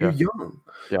safe? You're young.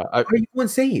 Yeah. Why are you going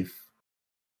safe?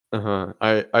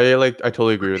 I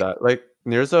totally agree with that. Like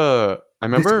I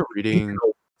remember reading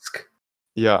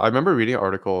an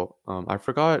article. I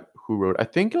forgot who wrote. I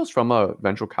think it was from a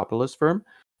venture capitalist firm.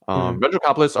 Venture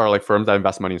capitalists are like firms that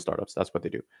invest money in startups. That's what they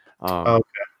do. Okay.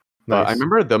 But I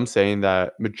remember them saying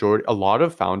that a lot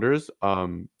of founders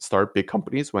start big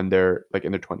companies when they're like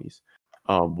in their 20s.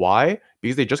 Why?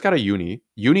 Because they just got a uni.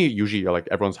 Uni usually like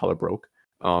everyone's hella broke.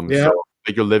 So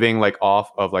like you're living like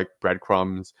off of like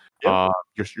breadcrumbs.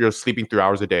 You're sleeping 3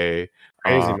 hours a day.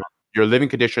 Crazy, your living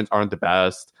conditions aren't the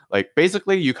best. Like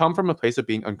basically you come from a place of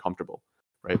being uncomfortable,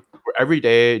 right? Where every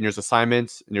day and there's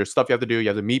assignments and there's stuff you have to do. You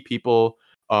have to meet people.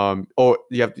 Or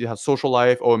you have social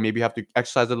life, or maybe you have to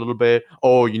exercise a little bit.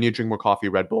 Oh, you need to drink more coffee,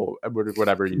 Red Bull,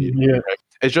 whatever you need. Yeah. Right?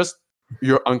 It's just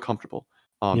you're uncomfortable.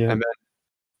 And then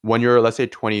when you're, let's say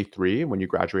 23, when you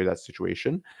graduate that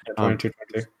situation, 22,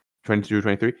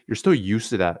 23, you're still used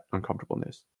to that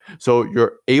uncomfortableness. So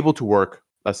you're able to work,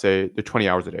 let's say the 20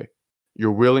 hours a day.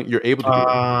 You're able to do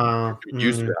it. You're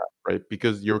used to that, right?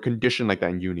 Because you're conditioned like that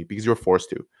in uni, because you're forced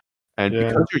to. And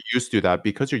because you're used to that,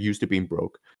 because you're used to being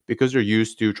broke, because you're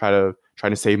used to trying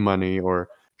to save money or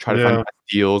try to find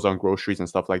deals on groceries and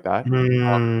stuff like that.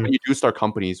 When you do start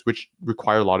companies, which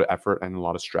require a lot of effort and a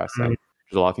lot of stress, and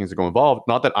there's a lot of things that go involved.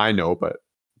 Not that I know, but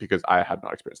because I have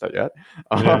not experienced that yet.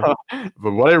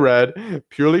 But what I read,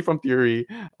 purely from theory,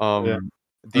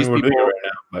 these people right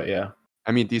now, but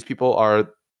I mean, these people are,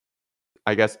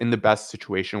 I guess, in the best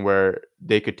situation where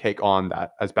they could take on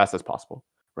that as best as possible.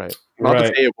 Right. Not to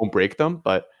say it won't break them,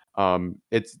 but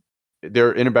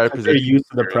they're in a better position. They're used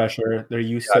to the pressure. They're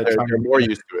used to trying to be more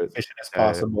used to it. As efficient as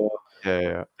possible.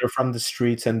 Yeah. They're from the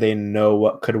streets and they know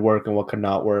what could work and what could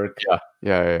not work.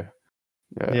 Yeah.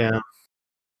 That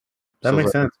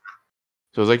makes sense.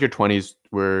 So it's like your 20s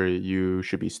where you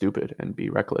should be stupid and be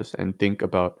reckless and think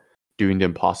about doing the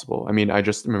impossible. I mean, I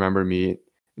just remember me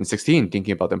in 16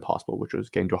 thinking about the impossible, which was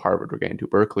getting to Harvard or getting to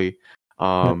Berkeley.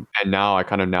 And now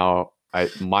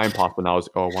my impossible now is,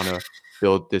 I want to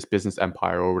build this business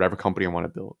empire or whatever company I want to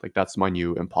build. Like that's my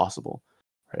new impossible,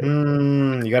 right?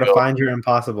 You got to find your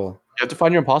impossible. You have to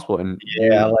find your impossible, and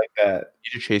I like that.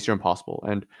 You need to chase your impossible.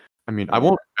 And I mean, I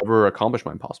won't ever accomplish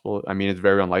my impossible. I mean, it's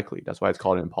very unlikely. That's why it's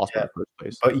called an impossible in the first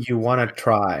place. But you want to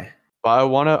try. But I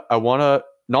wanna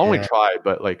not only try,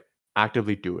 but like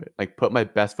actively do it. Like put my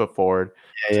best foot forward.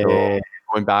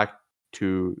 Going back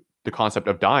to the concept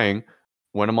of dying,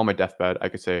 when I'm on my deathbed, I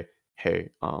could say, hey,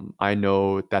 I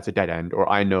know that's a dead end, or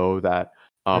I know that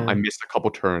I missed a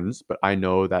couple turns, but I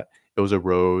know that it was a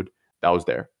road that was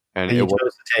there, and it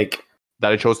was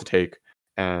that I chose to take.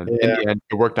 And in the end,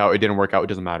 it worked out. It didn't work out. It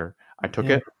doesn't matter. I took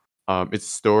it. It's a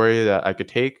story that I could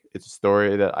take. It's a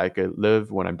story that I could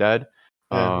live when I'm dead.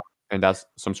 And that's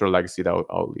some sort of legacy that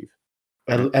I'll leave.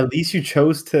 At least you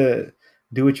chose to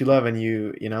do what you love, and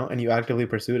you actively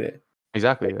pursued it.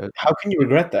 Exactly. How can you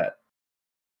regret that?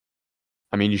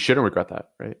 I mean, you shouldn't regret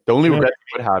that, right? The only regret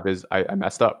you would have is I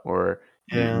messed up, or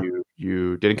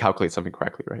you didn't calculate something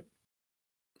correctly, right?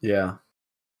 Yeah,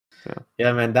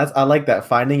 man. I like that.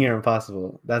 Finding your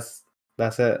impossible. That's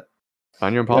it.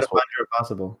 Find your impossible.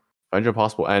 Find your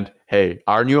impossible. And hey,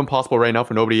 our new impossible right now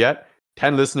for nobody yet.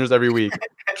 10 listeners every week.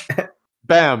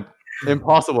 Bam.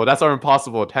 Impossible. That's our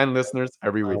impossible. 10 listeners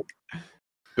every week.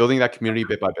 Building that community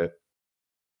bit by bit.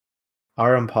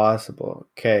 Our impossible.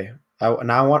 Okay. I'm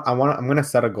gonna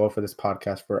set a goal for this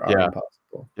podcast for our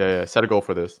impossible. Yeah. Set a goal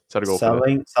for this.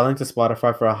 Selling to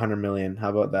Spotify for 100 million. How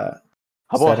about that?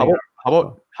 How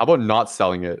about not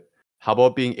selling it? How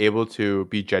about being able to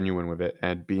be genuine with it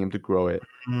and being able to grow it?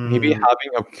 Maybe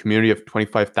having a community of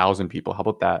 25,000 people. How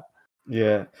about that?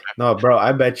 Yeah. No, bro,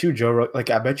 I bet you Joe Rogan, like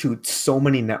I bet you so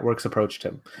many networks approached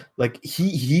him. Like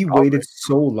he waited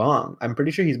so long. I'm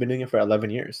pretty sure he's been doing it for 11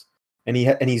 years. And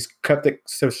he's kept it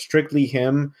so strictly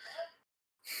him.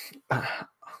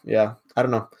 Yeah, I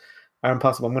don't know.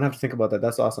 Impossible. I'm gonna have to think about that.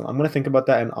 That's awesome. I'm gonna think about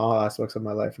that in all aspects of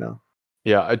my life now.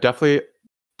 Yeah, I definitely.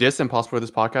 This impossible for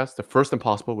this podcast. The first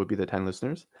impossible would be the 10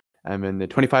 listeners, and then the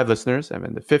 25 listeners, and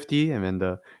then the 50, and then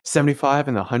the 75,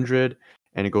 and the 100,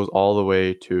 and it goes all the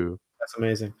way to That's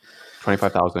amazing.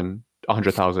 25,000,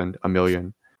 100,000, a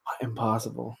million.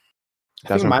 Impossible. I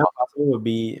That's think my impossible would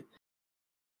be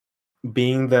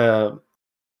being the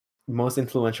most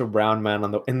influential brown man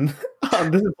on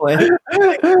this planet.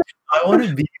 I want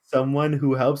to be someone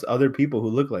who helps other people who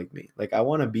look like me. Like I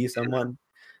want to be someone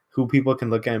who people can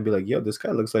look at and be like, yo, this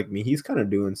guy looks like me. He's kind of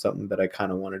doing something that I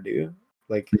kind of want to do.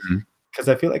 Like, because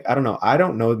I feel like, I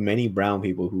don't know many brown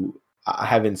people who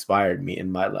have inspired me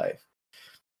in my life.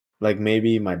 Like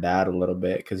maybe my dad a little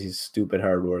bit because he's stupid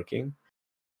hardworking.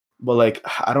 But like,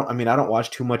 I don't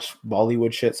watch too much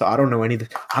Bollywood shit. So I don't know anything.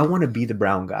 I want to be the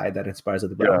brown guy that inspires the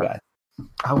brown guy.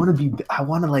 I want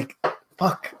to like,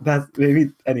 fuck, that's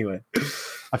maybe, anyway.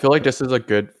 I feel like this is a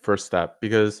good first step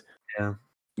because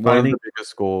one of the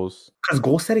biggest goals. Because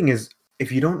goal setting is,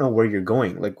 if you don't know where you're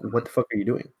going, like, what the fuck are you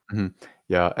doing?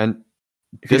 Yeah, and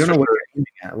if you don't know what you're aiming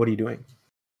at, what are you doing?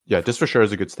 Yeah, this for sure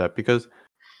is a good step because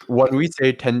when we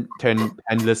say 10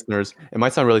 listeners, it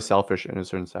might sound really selfish in a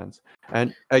certain sense.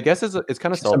 And I guess it's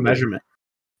kind of selfish. A measurement.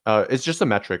 It's just a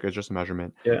metric. It's just a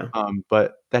measurement. Yeah.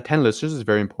 But that 10 listeners is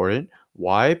very important.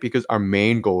 Why? Because our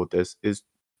main goal with this is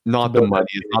not the money,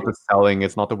 it's not the selling,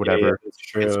 it's not the whatever.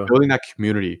 Yeah, it's building that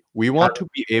community. We want to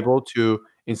be able to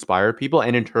inspire people,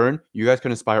 and in turn, you guys can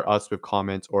inspire us with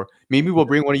comments, or maybe we'll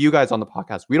bring one of you guys on the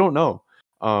podcast. We don't know.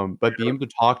 But being able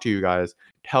to talk to you guys,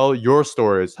 tell your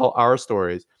stories, tell our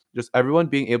stories, just everyone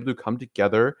being able to come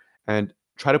together and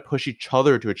try to push each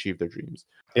other to achieve their dreams.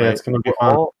 Yeah, right? It's gonna be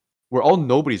fun. We're all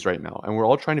nobodies right now, and we're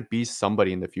all trying to be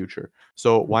somebody in the future.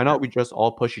 So why not we just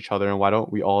all push each other, and why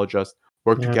don't we all just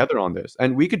work together on this?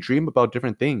 And we could dream about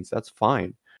different things. That's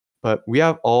fine. But we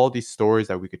have all these stories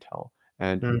that we could tell.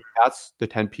 And that's the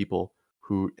 10 people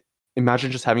who,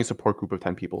 imagine just having a support group of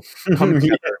 10 people come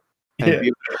together and be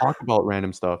able to talk about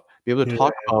random stuff, be able to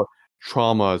talk about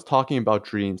traumas, talking about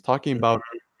dreams, talking about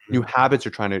new habits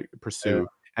you're trying to pursue,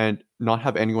 and not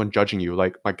have anyone judging you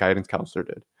like my guidance counselor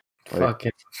did.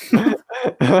 Fucking.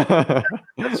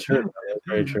 That's true. That's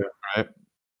very true. Right.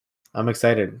 I'm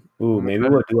excited. Ooh, maybe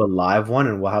we'll do a live one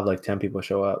and we'll have like 10 people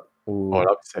show up. Ooh. Oh, that'd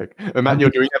be sick. Imagine you're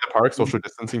doing it at the park, social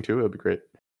distancing too. It'd be great.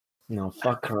 No,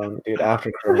 fuck Corona, dude.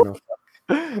 After Corona, fuck.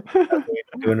 We've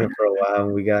been doing it for a while,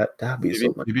 and that'd be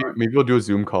so much fun. Maybe we'll do a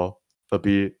Zoom call. That'll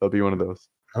be one of those.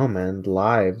 Oh man,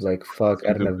 live, like fuck,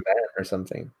 at an event or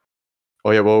something.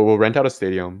 Oh yeah, we'll rent out a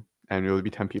stadium, and it'll be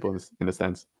 10 people in the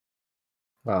stands.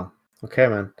 Wow. Okay,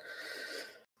 man.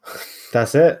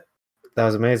 That's it. That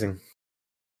was amazing.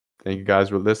 Thank you guys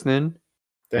for listening.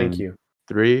 Thank you.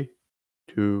 3,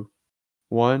 2,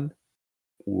 1.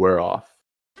 We're off.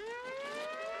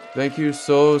 Thank you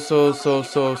so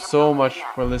much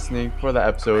for listening for the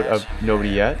episode of Nobody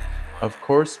Yet. Of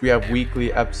course, we have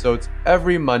weekly episodes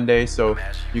every Monday, so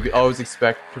you can always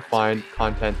expect to find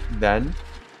content then.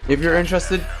 If you're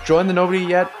interested, join the Nobody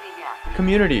Yet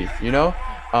community,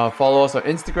 follow us on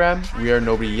Instagram, we are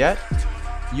Nobody Yet.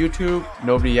 YouTube,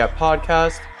 Nobody Yet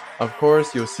Podcast. Of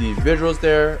course, you'll see visuals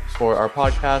there for our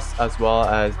podcast, as well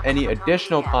as any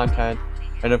additional content.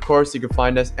 And of course, you can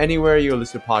find us anywhere you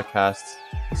listen to podcasts.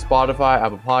 Spotify,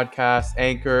 Apple Podcasts,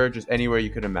 Anchor, just anywhere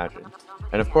you could imagine.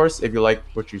 And of course, if you like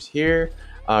what you hear,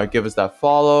 give us that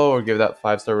follow or give that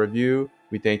 5-star review.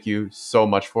 We thank you so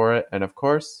much for it. And of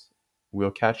course, we'll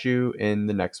catch you in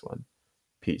the next one.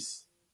 Peace.